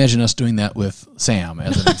 I can't imagine us doing that with Sam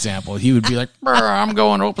as an example. He would be like, I'm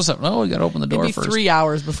going to open something. Oh, we got to open the door It'd be first. 3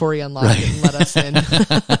 hours before he unlocked it and let us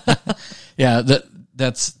in. Yeah,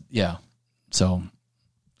 that's So,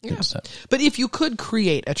 Yeah. But if you could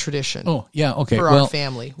create a tradition oh, yeah, okay. for well, our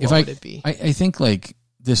family, what if would it be? I think like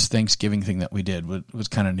this Thanksgiving thing that we did was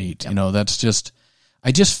kind of neat. You know, that's just,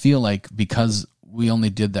 I just feel like because we only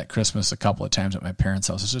did that Christmas a couple of times at my parents'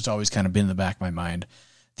 house, it's just always kind of been in the back of my mind.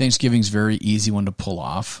 Thanksgiving's very easy one to pull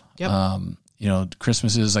off. Yep. You know,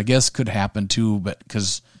 Christmases, I guess, could happen too, but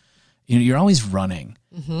because, you know, you're always running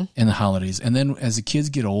in the holidays. And then as the kids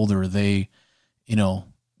get older, they, you know,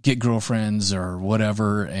 get girlfriends or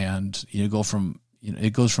whatever. And you go from, you know,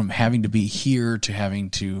 it goes from having to be here to having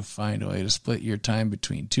to find a way to split your time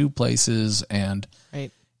between two places. And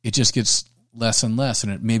Right. it just gets less and less.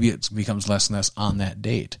 And maybe it becomes less and less on that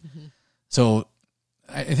date. So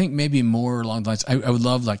I think maybe more along the lines, I would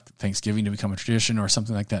love like Thanksgiving to become a tradition or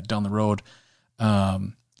something like that down the road.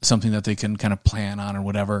 Something that they can kind of plan on or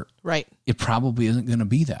whatever. Right. It probably isn't going to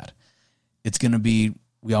be that. It's going to be,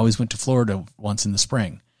 we always went to Florida once in the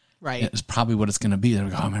spring. Right. It's probably what it's going to be. They're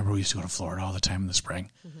like, oh, I remember we used to go to Florida all the time in the spring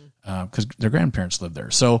because their grandparents lived there.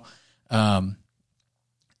 So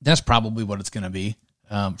that's probably what it's going to be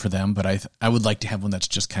for them. But I would like to have one that's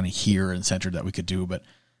just kind of here and centered that we could do. But,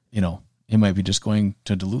 you know, it might be just going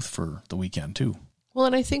to Duluth for the weekend too. Well,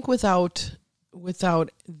 and I think without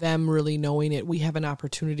them really knowing it, we have an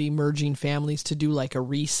opportunity merging families to do like a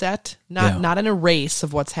reset, not an erase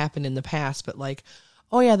of what's happened in the past, but like,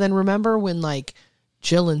 oh yeah, then remember when like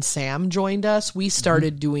Jill and Sam joined us, we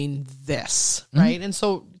started doing this, right? And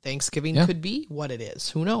so Thanksgiving could be what it is.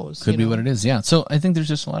 Who knows? Could be what it is. Yeah. So I think there's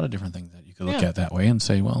just a lot of different things that you could look at that way and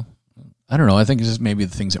say, well, I don't know. I think it's just maybe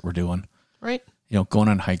the things that we're doing, Right. you know, going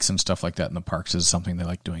on hikes and stuff like that in the parks is something they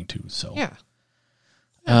like doing too. So,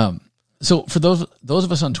 Yeah. So for those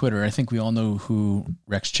of us on Twitter, I think we all know who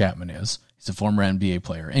Rex Chapman is. He's a former NBA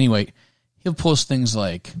player. Anyway, he'll post things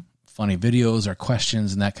like funny videos or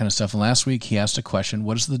questions and that kind of stuff. And last week he asked a question,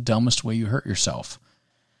 what is the dumbest way you hurt yourself?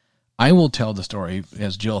 I will tell the story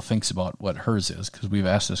as Jill thinks about what hers is, because we've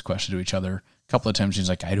asked this question to each other a couple of times. She's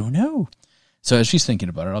like, I don't know. So as she's thinking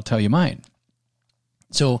about it, I'll tell you mine.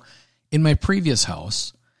 So in my previous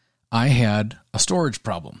house, I had a storage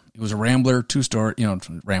problem. It was a Rambler,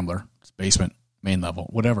 Rambler, basement, main level,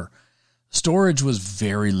 whatever. Storage was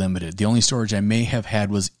very limited. The only storage I may have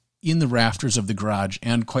had was in the rafters of the garage,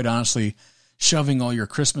 and quite honestly, shoving all your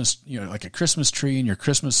Christmas, like a Christmas tree and your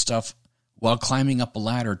Christmas stuff while climbing up a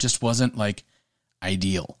ladder just wasn't like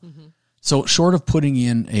ideal. Mm-hmm. So short of putting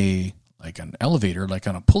in an elevator, like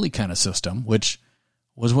on a pulley kind of system, which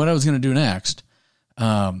was what I was going to do next,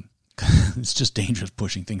 it's just dangerous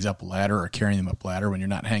pushing things up a ladder or carrying them up a ladder when you're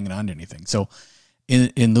not hanging on to anything. So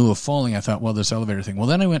in lieu of falling, I thought, well, this elevator thing. Well,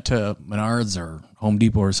 then I went to Menards or Home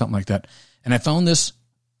Depot or something like that, and I found this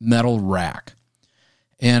metal rack.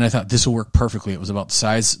 And I thought this will work perfectly. It was about the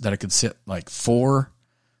size that I could sit like 4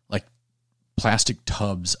 like plastic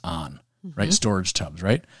tubs on, right? Storage tubs,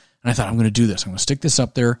 right? And I thought, I'm going to do this. I'm going to stick this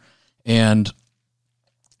up there and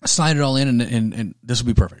slide it all in, and this will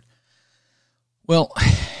be perfect. Well,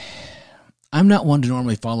 I'm not one to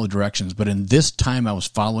normally follow directions, but in this time I was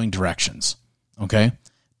following directions, okay,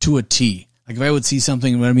 to a T. Like if I would see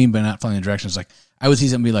something, what I mean by not following the directions, like I would see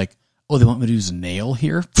something be like, oh, they want me to use a nail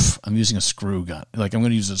here? Pff, I'm using a screw gun. Like I'm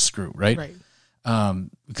going to use a screw, right? Right.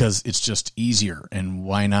 Because it's just easier, and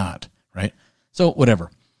why not, right? So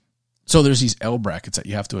whatever. So there's these L brackets that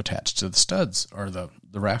you have to attach to the studs or the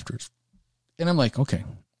rafters. And I'm like, okay,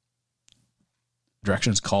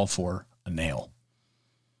 directions call for a nail.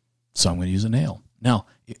 So I'm going to use a nail. Now,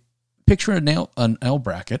 picture an L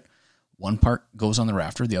bracket. One part goes on the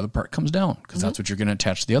rafter, the other part comes down, because that's what you're going to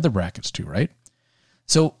attach the other brackets to, right?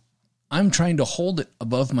 So I'm trying to hold it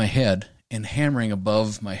above my head and hammering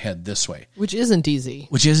above my head this way. Which isn't easy.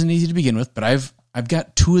 Which isn't easy to begin with, but I've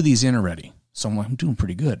got 2 of these in already. So I'm doing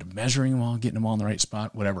pretty good. I'm measuring them all, getting them all in the right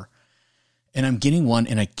spot, whatever. And I'm getting one,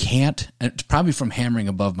 and I can't, and it's probably from hammering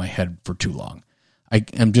above my head for too long.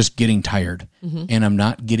 I'm just getting tired, and I'm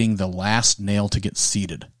not getting the last nail to get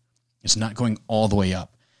seated. It's not going all the way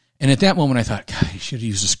up. And at that moment, I thought, God, you should have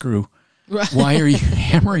used a screw. Why are you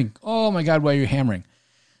hammering? Oh, my God, why are you hammering?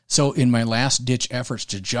 So in my last ditch efforts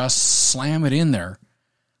to just slam it in there,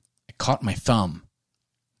 I caught my thumb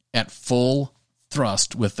at full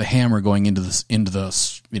thrust with the hammer going into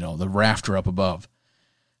the the rafter up above.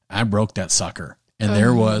 I broke that sucker, and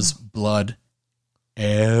there was blood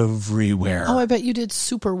everywhere. Oh, I bet you did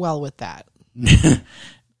super well with that.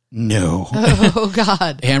 No. Oh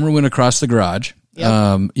God. Hammer went across the garage.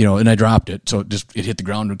 Yep. And I dropped it, so it hit the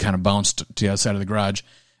ground and kind of bounced to the outside of the garage.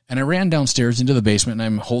 And I ran downstairs into the basement, and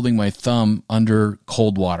I'm holding my thumb under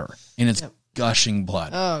cold water, and it's gushing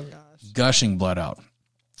blood. Oh gosh. Gushing blood out,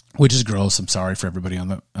 which is gross. I'm sorry for everybody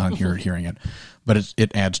on here hearing it, but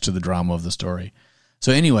it adds to the drama of the story.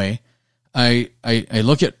 So anyway, I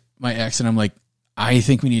look at my ex and I'm like, I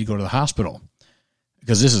think we need to go to the hospital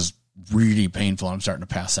because this is really painful. I'm starting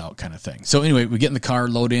to pass out kind of thing. So anyway, we get in the car,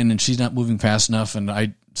 load in, and she's not moving fast enough. And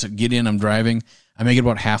I get in, I'm driving. I make it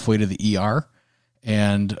about halfway to the ER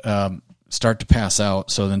and start to pass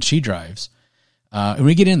out. So then she drives. And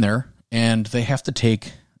we get in there and they have to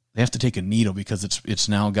take a needle because it's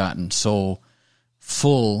now gotten so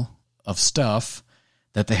full of stuff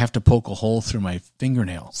that they have to poke a hole through my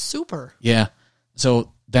fingernail. Super. Yeah.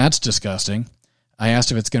 So that's disgusting. I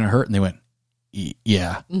asked if it's going to hurt, and they went,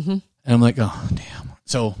 yeah. Mm-hmm. And I'm like, oh, damn.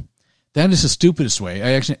 So that is the stupidest way.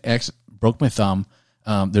 I actually broke my thumb.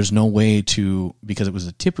 There's no way to, because it was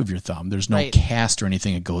the tip of your thumb, there's no cast or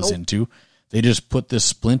anything it goes into. They just put this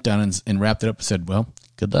splint on and wrapped it up and said, well,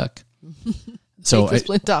 good luck. So take the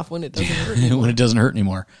splint off when it doesn't hurt anymore. When it doesn't hurt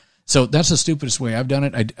anymore. So that's the stupidest way I've done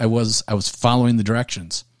it. I was following the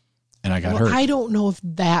directions, and I got hurt. I don't know if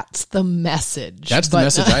that's the message. That's the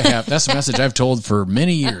message I have. That's the message I've told for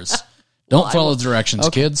many years. Don't follow the directions,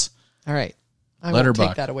 kids. All right. I won't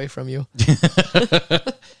take that away from you.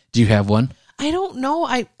 Do you have one? I don't know.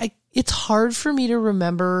 It's hard for me to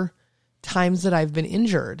remember times that I've been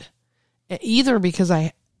injured, either because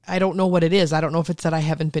I don't know what it is. I don't know if it's that I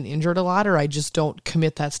haven't been injured a lot or I just don't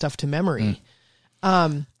commit that stuff to memory.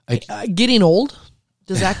 Getting old,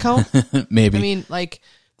 does that count? Maybe. I mean, like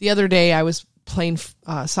the other day I was playing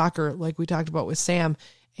soccer, like we talked about with Sam,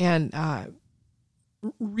 and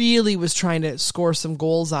really was trying to score some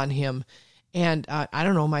goals on him. And I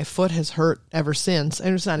don't know, my foot has hurt ever since.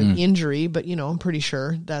 And it's not an injury, but I'm pretty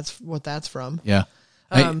sure that's what that's from. Yeah.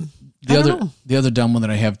 The other dumb one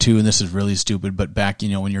that I have too, and this is really stupid, but back,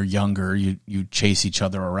 when you're younger, you chase each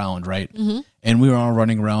other around, right? Mm-hmm. And we were all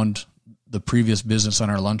running around the previous business on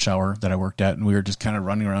our lunch hour that I worked at, and we were just kind of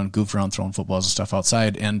running around, goofing around, throwing footballs and stuff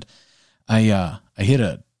outside. And I hit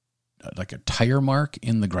a tire mark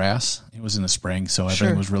in the grass. It was in the spring, so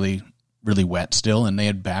everything was really, really wet still. And they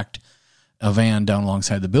had backed a van down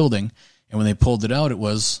alongside the building, and when they pulled it out,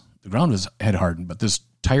 the ground had hardened, but this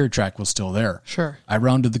tire track was still there. Sure. I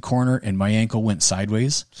rounded the corner, and my ankle went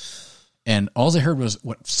sideways, and all I heard was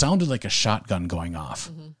what sounded like a shotgun going off.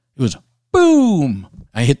 Mm-hmm. It was boom.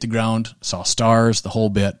 I hit the ground, saw stars, the whole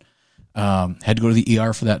bit. Had to go to the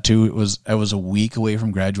ER for that too. I was a week away from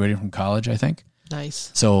graduating from college, I think. Nice.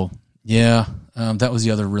 So yeah, that was the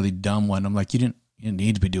other really dumb one. I'm like, you didn't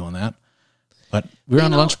need to be doing that. But we were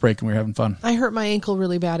on a lunch break and we were having fun. I hurt my ankle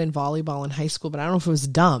really bad in volleyball in high school, but I don't know if it was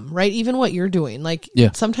dumb, right? Even what you're doing.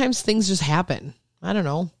 Sometimes things just happen. I don't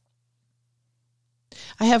know.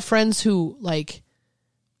 I have friends who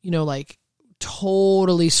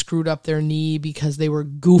totally screwed up their knee because they were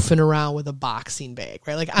goofing around with a boxing bag,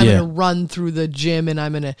 right? Like I'm going to run through the gym and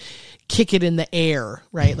I'm going to kick it in the air,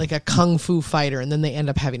 right? Like a kung fu fighter. And then they end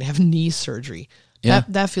up having to have knee surgery. Yeah.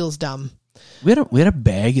 That feels dumb. We had a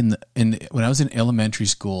bag when I was in elementary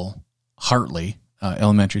school, Hartley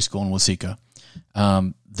Elementary School in Waseca.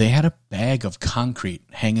 They had a bag of concrete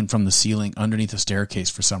hanging from the ceiling underneath a staircase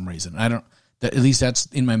for some reason. At least that's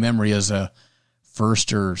in my memory as a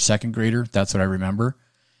first or second grader. That's what I remember.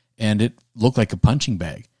 And it looked like a punching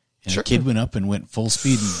bag. And a kid went up and went full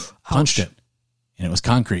speed and punched it. And it was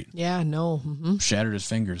concrete. Yeah, no. Mm-hmm. Shattered his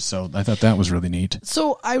fingers. So I thought that was really neat.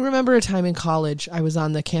 So I remember a time in college, I was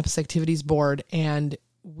on the campus activities board and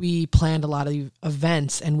we planned a lot of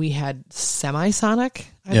events and we had Semisonic,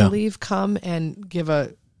 I believe, come and give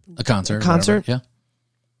a concert. Yeah.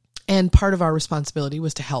 And part of our responsibility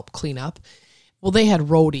was to help clean up. Well, they had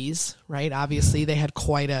roadies, right? Obviously, they had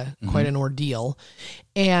quite an ordeal.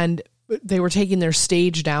 And they were taking their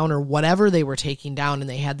stage down or whatever they were taking down, and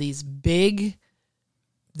they had these big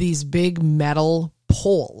metal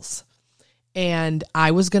poles. And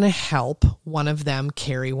I was going to help one of them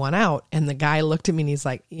carry one out. And the guy looked at me and he's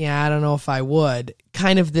like, yeah, I don't know if I would.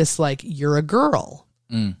 Kind of this like, you're a girl.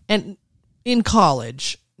 Mm. And in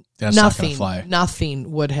college, that's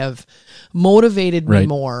nothing would have motivated me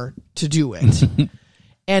more to do it.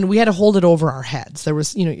 And we had to hold it over our heads. There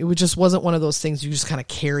was, it just wasn't one of those things you just kind of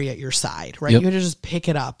carry at your side, right? Yep. You had to just pick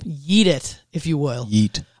it up, yeet it, if you will.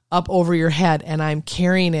 Yeet. Up over your head, and I'm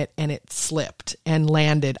carrying it, and it slipped and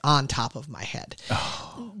landed on top of my head.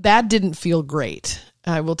 Oh. That didn't feel great.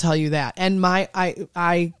 I will tell you that. And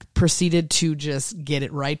I proceeded to just get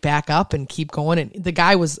it right back up and keep going. And the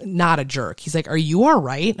guy was not a jerk. He's like, "Are you all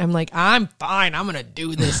right?" I'm like, "I'm fine. I'm going to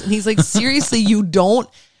do this." And he's like, "Seriously, you don't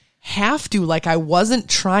have to. Like, I wasn't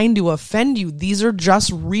trying to offend you. These are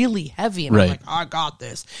just really heavy." And right. I'm like, "I got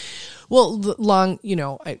this." Well,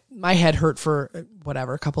 my head hurt for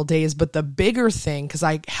a couple of days, but the bigger thing, because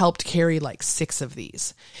I helped carry like 6 of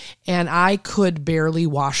these, and I could barely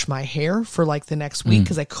wash my hair for like the next week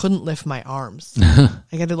because I couldn't lift my arms. I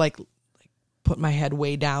had to like put my head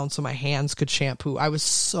way down so my hands could shampoo. I was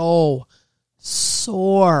so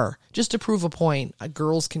sore. Just to prove a point,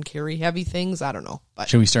 girls can carry heavy things. I don't know. But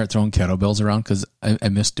should we start throwing kettlebells around? Because I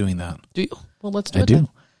miss doing that. Do you? Well, let's do it. I do.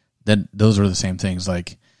 Then Those are the same things,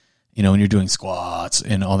 like, when you're doing squats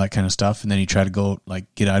and all that kind of stuff, and then you try to go,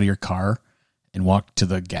 like, get out of your car and walk to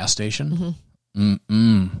the gas station.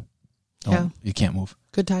 Yeah. You can't move.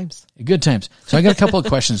 Good times. Good times. So I got a couple of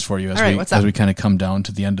questions for you as we kind of come down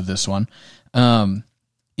to the end of this one.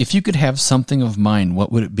 If you could have something of mine,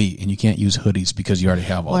 what would it be? And you can't use hoodies because you already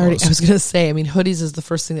have all those. I was going to say, hoodies is the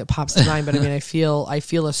first thing that pops to mind, but I feel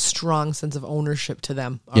a strong sense of ownership to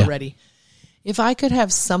them already. Yeah. If I could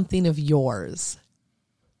have something of yours,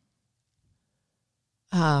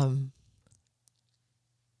 I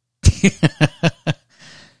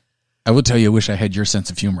will tell you, I wish I had your sense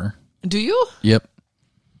of humor. Do you? Yep.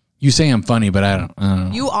 You say I'm funny, but I don't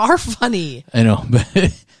know. You are funny. I know,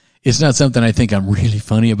 but it's not something I think I'm really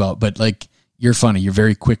funny about. But like, you're funny. You're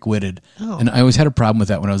very quick-witted. Oh. And I always had a problem with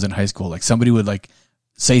that when I was in high school. Like, somebody would like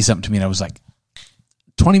say something to me, and I was like,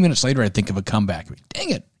 20 minutes later, I'd think of a comeback. Like,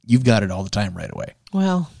 dang it, you've got it all the time right away.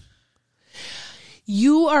 Well,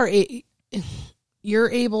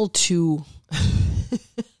 you're able to,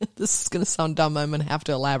 this is going to sound dumb. I'm going to have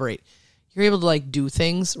to elaborate. You're able to like do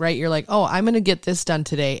things, right? You're like, "Oh, I'm going to get this done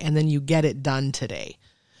today." And then you get it done today.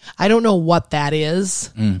 I don't know what that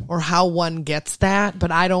is or how one gets that, but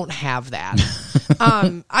I don't have that.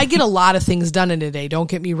 I get a lot of things done in a day. Don't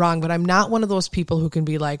get me wrong, but I'm not one of those people who can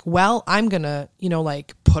be like, "Well, I'm going to,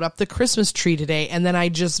 like put up the Christmas tree today." And then I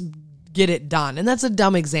just get it done. And that's a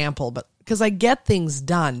dumb example, but because I get things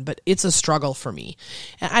done, but it's a struggle for me.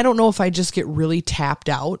 And I don't know if I just get really tapped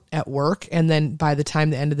out at work, and then by the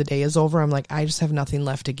time the end of the day is over, I'm like, I just have nothing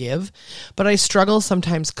left to give. But I struggle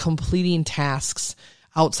sometimes completing tasks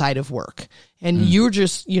outside of work. And you're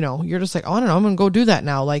just, you're just like, "Oh, I don't know, I'm going to go do that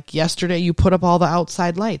now." Like yesterday, you put up all the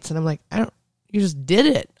outside lights, and I'm like, you just did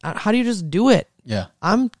it. How do you just do it? Yeah.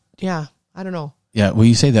 I don't know. Yeah, well,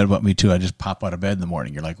 you say that about me too. I just pop out of bed in the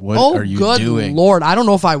morning. You're like, "What are you doing?" Oh, good Lord. I don't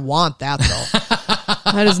know if I want that,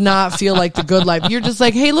 though. That does not feel like the good life. You're just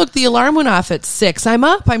like, "Hey, look, the alarm went off at 6. I'm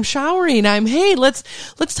up. I'm showering. Hey, let's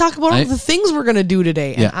talk about all the things we're going to do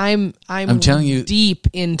today." Yeah. And I'm telling you, deep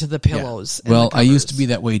into the pillows. Yeah. Well, I used to be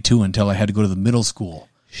that way too until I had to go to the middle school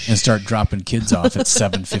and start dropping kids off at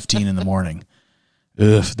 7:15 in the morning.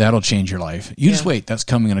 Ugh, that'll change your life. You just wait. That's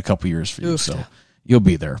coming in a couple years for you. So you'll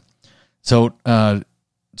be there. So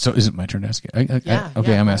is it my turn to ask you?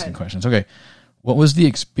 Okay, I'm asking questions. Okay. What was the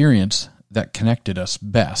experience that connected us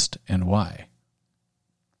best, and why?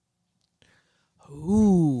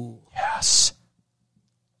 Ooh. Yes.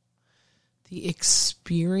 The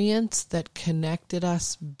experience that connected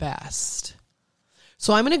us best.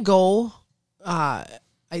 So I'm going to go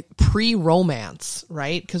pre-romance,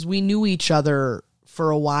 right? Because we knew each other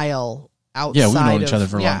for a while outside. Yeah, we've known each other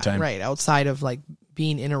for a long time. Right, outside of like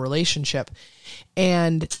being in a relationship.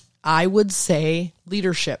 And I would say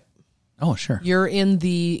leadership. Oh, sure. You're on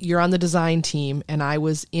the design team, and I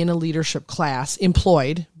was in a leadership class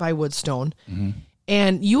employed by Woodstone. Mm-hmm.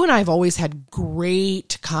 And you and I have always had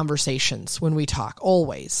great conversations when we talk,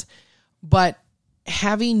 always. But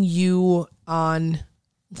having you on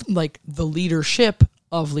like the leadership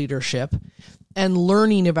of leadership and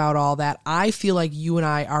learning about all that, I feel like you and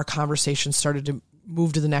our conversation started to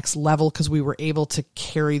move to the next level because we were able to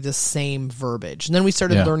carry the same verbiage. And then we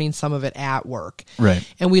started learning some of it at work. Right.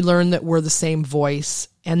 And we learned that we're the same voice.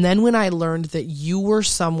 And then when I learned that you were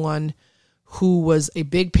someone who was a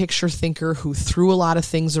big picture thinker, who threw a lot of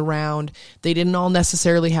things around, they didn't all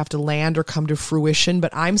necessarily have to land or come to fruition,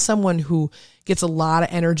 but I'm someone who gets a lot of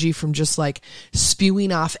energy from just like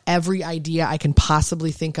spewing off every idea I can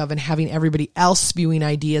possibly think of and having everybody else spewing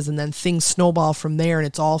ideas, and then things snowball from there and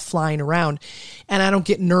it's all flying around. And I don't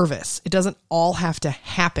get nervous. It doesn't all have to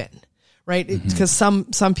happen, right? Because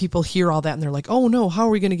some people hear all that and they're like, oh no, how are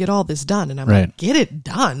we going to get all this done? And I'm Right. like, get it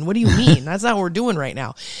done. What do you mean? That's not what we're doing right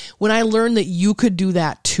now. When I learned that you could do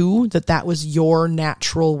that too, that was your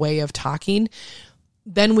natural way of talking,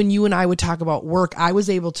 then when you and I would talk about work, I was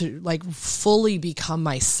able to like fully become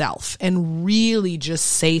myself and really just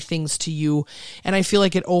say things to you. And I feel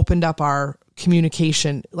like it opened up our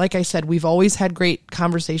communication. Like I said, we've always had great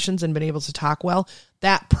conversations and been able to talk well.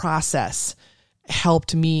 That process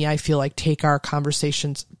helped me, I feel like, take our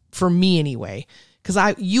conversations, for me anyway,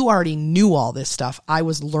 because you already knew all this stuff. I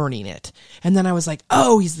was learning it. And then I was like,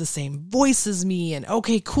 oh, he's the same voice as me. And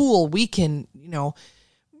okay, cool. We can,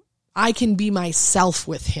 I can be myself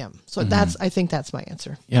with him. So I think that's my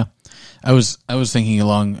answer. Yeah. I was thinking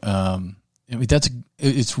along,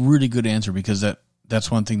 it's a really good answer, because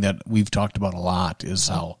that's one thing that we've talked about a lot, is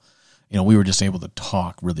how, we were just able to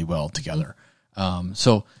talk really well together.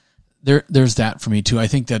 So there's that for me too. I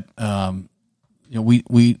think that,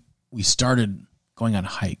 we started going on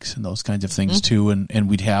hikes and those kinds of things too. And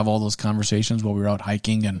we'd have all those conversations while we were out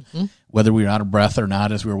hiking, and whether we were out of breath or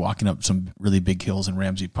not, as we were walking up some really big hills in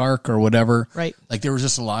Ramsey Park or whatever. Right. Like there was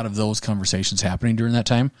just a lot of those conversations happening during that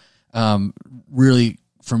time. Really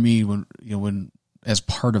for me, when as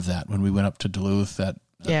part of that, when we went up to Duluth, that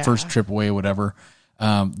first trip away, whatever,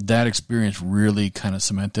 that experience really kind of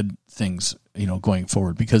cemented things, going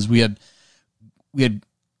forward, because we had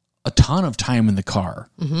a ton of time in the car.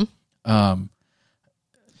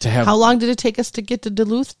 How long did it take us to get to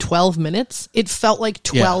Duluth? 12 minutes? It felt like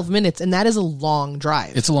 12 minutes, and that is a long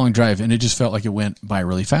drive. It's a long drive, and it just felt like it went by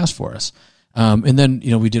really fast for us. And then,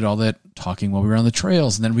 we did all that talking while we were on the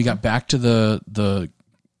trails, and then we got back to the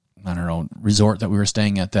I don't know, resort that we were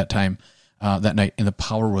staying at that time, that night, and the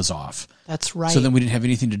power was off. That's right. So then we didn't have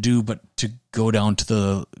anything to do but to go down to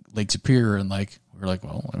the Lake Superior, and we were like,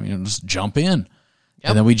 well, just jump in. Yep.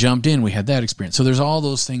 And then we jumped in. We had that experience. So there's all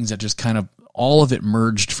those things that just kind of, all of it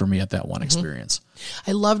merged for me at that one experience.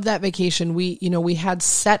 I loved that vacation. We had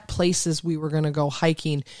set places we were going to go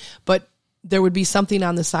hiking, but there would be something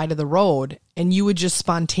on the side of the road, and you would just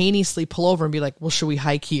spontaneously pull over and be like, well, should we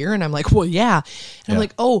hike here? And I'm like, well, yeah. And I'm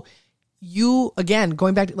like, oh, you, again,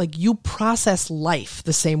 going back to you process life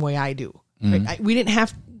the same way I do. Right? We didn't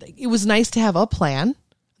have, it was nice to have a plan. And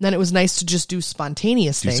then it was nice to just do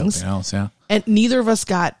spontaneous things. Something else, yeah. And neither of us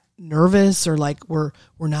got nervous or we're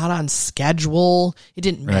not on schedule. It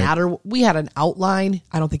didn't matter. We had an outline.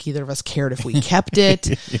 I don't think either of us cared if we kept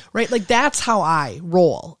it. Right? That's how I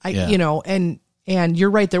roll. And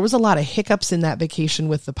you're right. There was a lot of hiccups in that vacation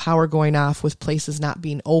with the power going off, with places not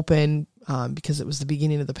being open, because it was the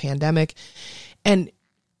beginning of the pandemic. And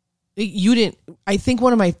I think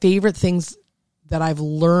one of my favorite things that I've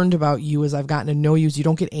learned about you as I've gotten to know you is you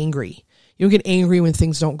don't get angry. You don't get angry when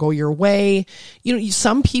things don't go your way.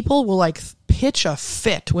 Some people will pitch a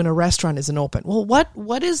fit when a restaurant isn't open. Well,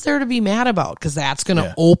 what is there to be mad about? Because that's going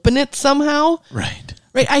to open it somehow. Right.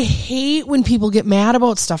 I hate when people get mad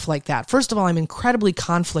about stuff like that. First of all, I'm incredibly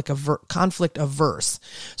conflict averse.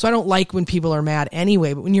 So I don't like when people are mad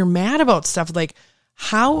anyway. But when you're mad about stuff,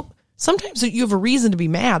 sometimes you have a reason to be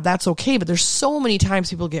mad. That's okay. But there's so many times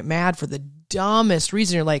people get mad for the dumbest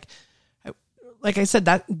reason. You're like I said,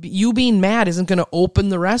 that you being mad isn't going to open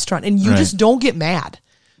the restaurant, and you just don't get mad.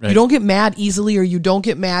 Right. You don't get mad easily, or you don't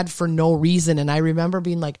get mad for no reason. And I remember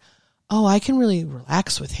being like, oh, I can really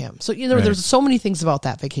relax with him. So, there's so many things about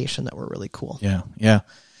that vacation that were really cool. Yeah. Yeah.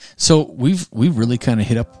 So we've really kind of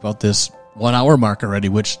hit up about this 1 hour mark already,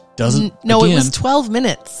 which doesn't. No, it was 12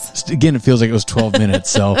 minutes. Again, it feels like it was 12 minutes.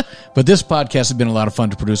 So, but this podcast has been a lot of fun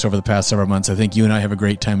to produce over the past several months. I think you and I have a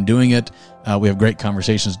great time doing it. We have great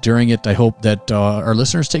conversations during it. I hope that our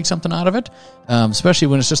listeners take something out of it, especially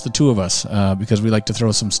when it's just the two of us, because we like to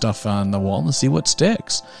throw some stuff on the wall and see what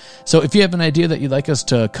sticks. So if you have an idea that you'd like us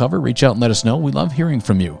to cover, reach out and let us know. We love hearing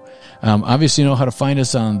from you. Obviously, you know how to find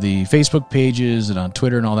us on the Facebook pages and on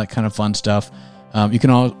Twitter and all that kind of fun stuff. You can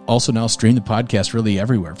also now stream the podcast really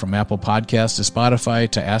everywhere, from Apple Podcasts to Spotify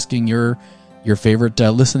to asking your favorite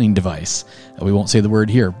listening device. We won't say the word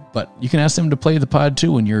here, but you can ask them to play the pod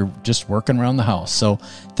too when you're just working around the house. So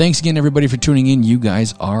thanks again, everybody, for tuning in. You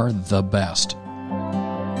guys are the best.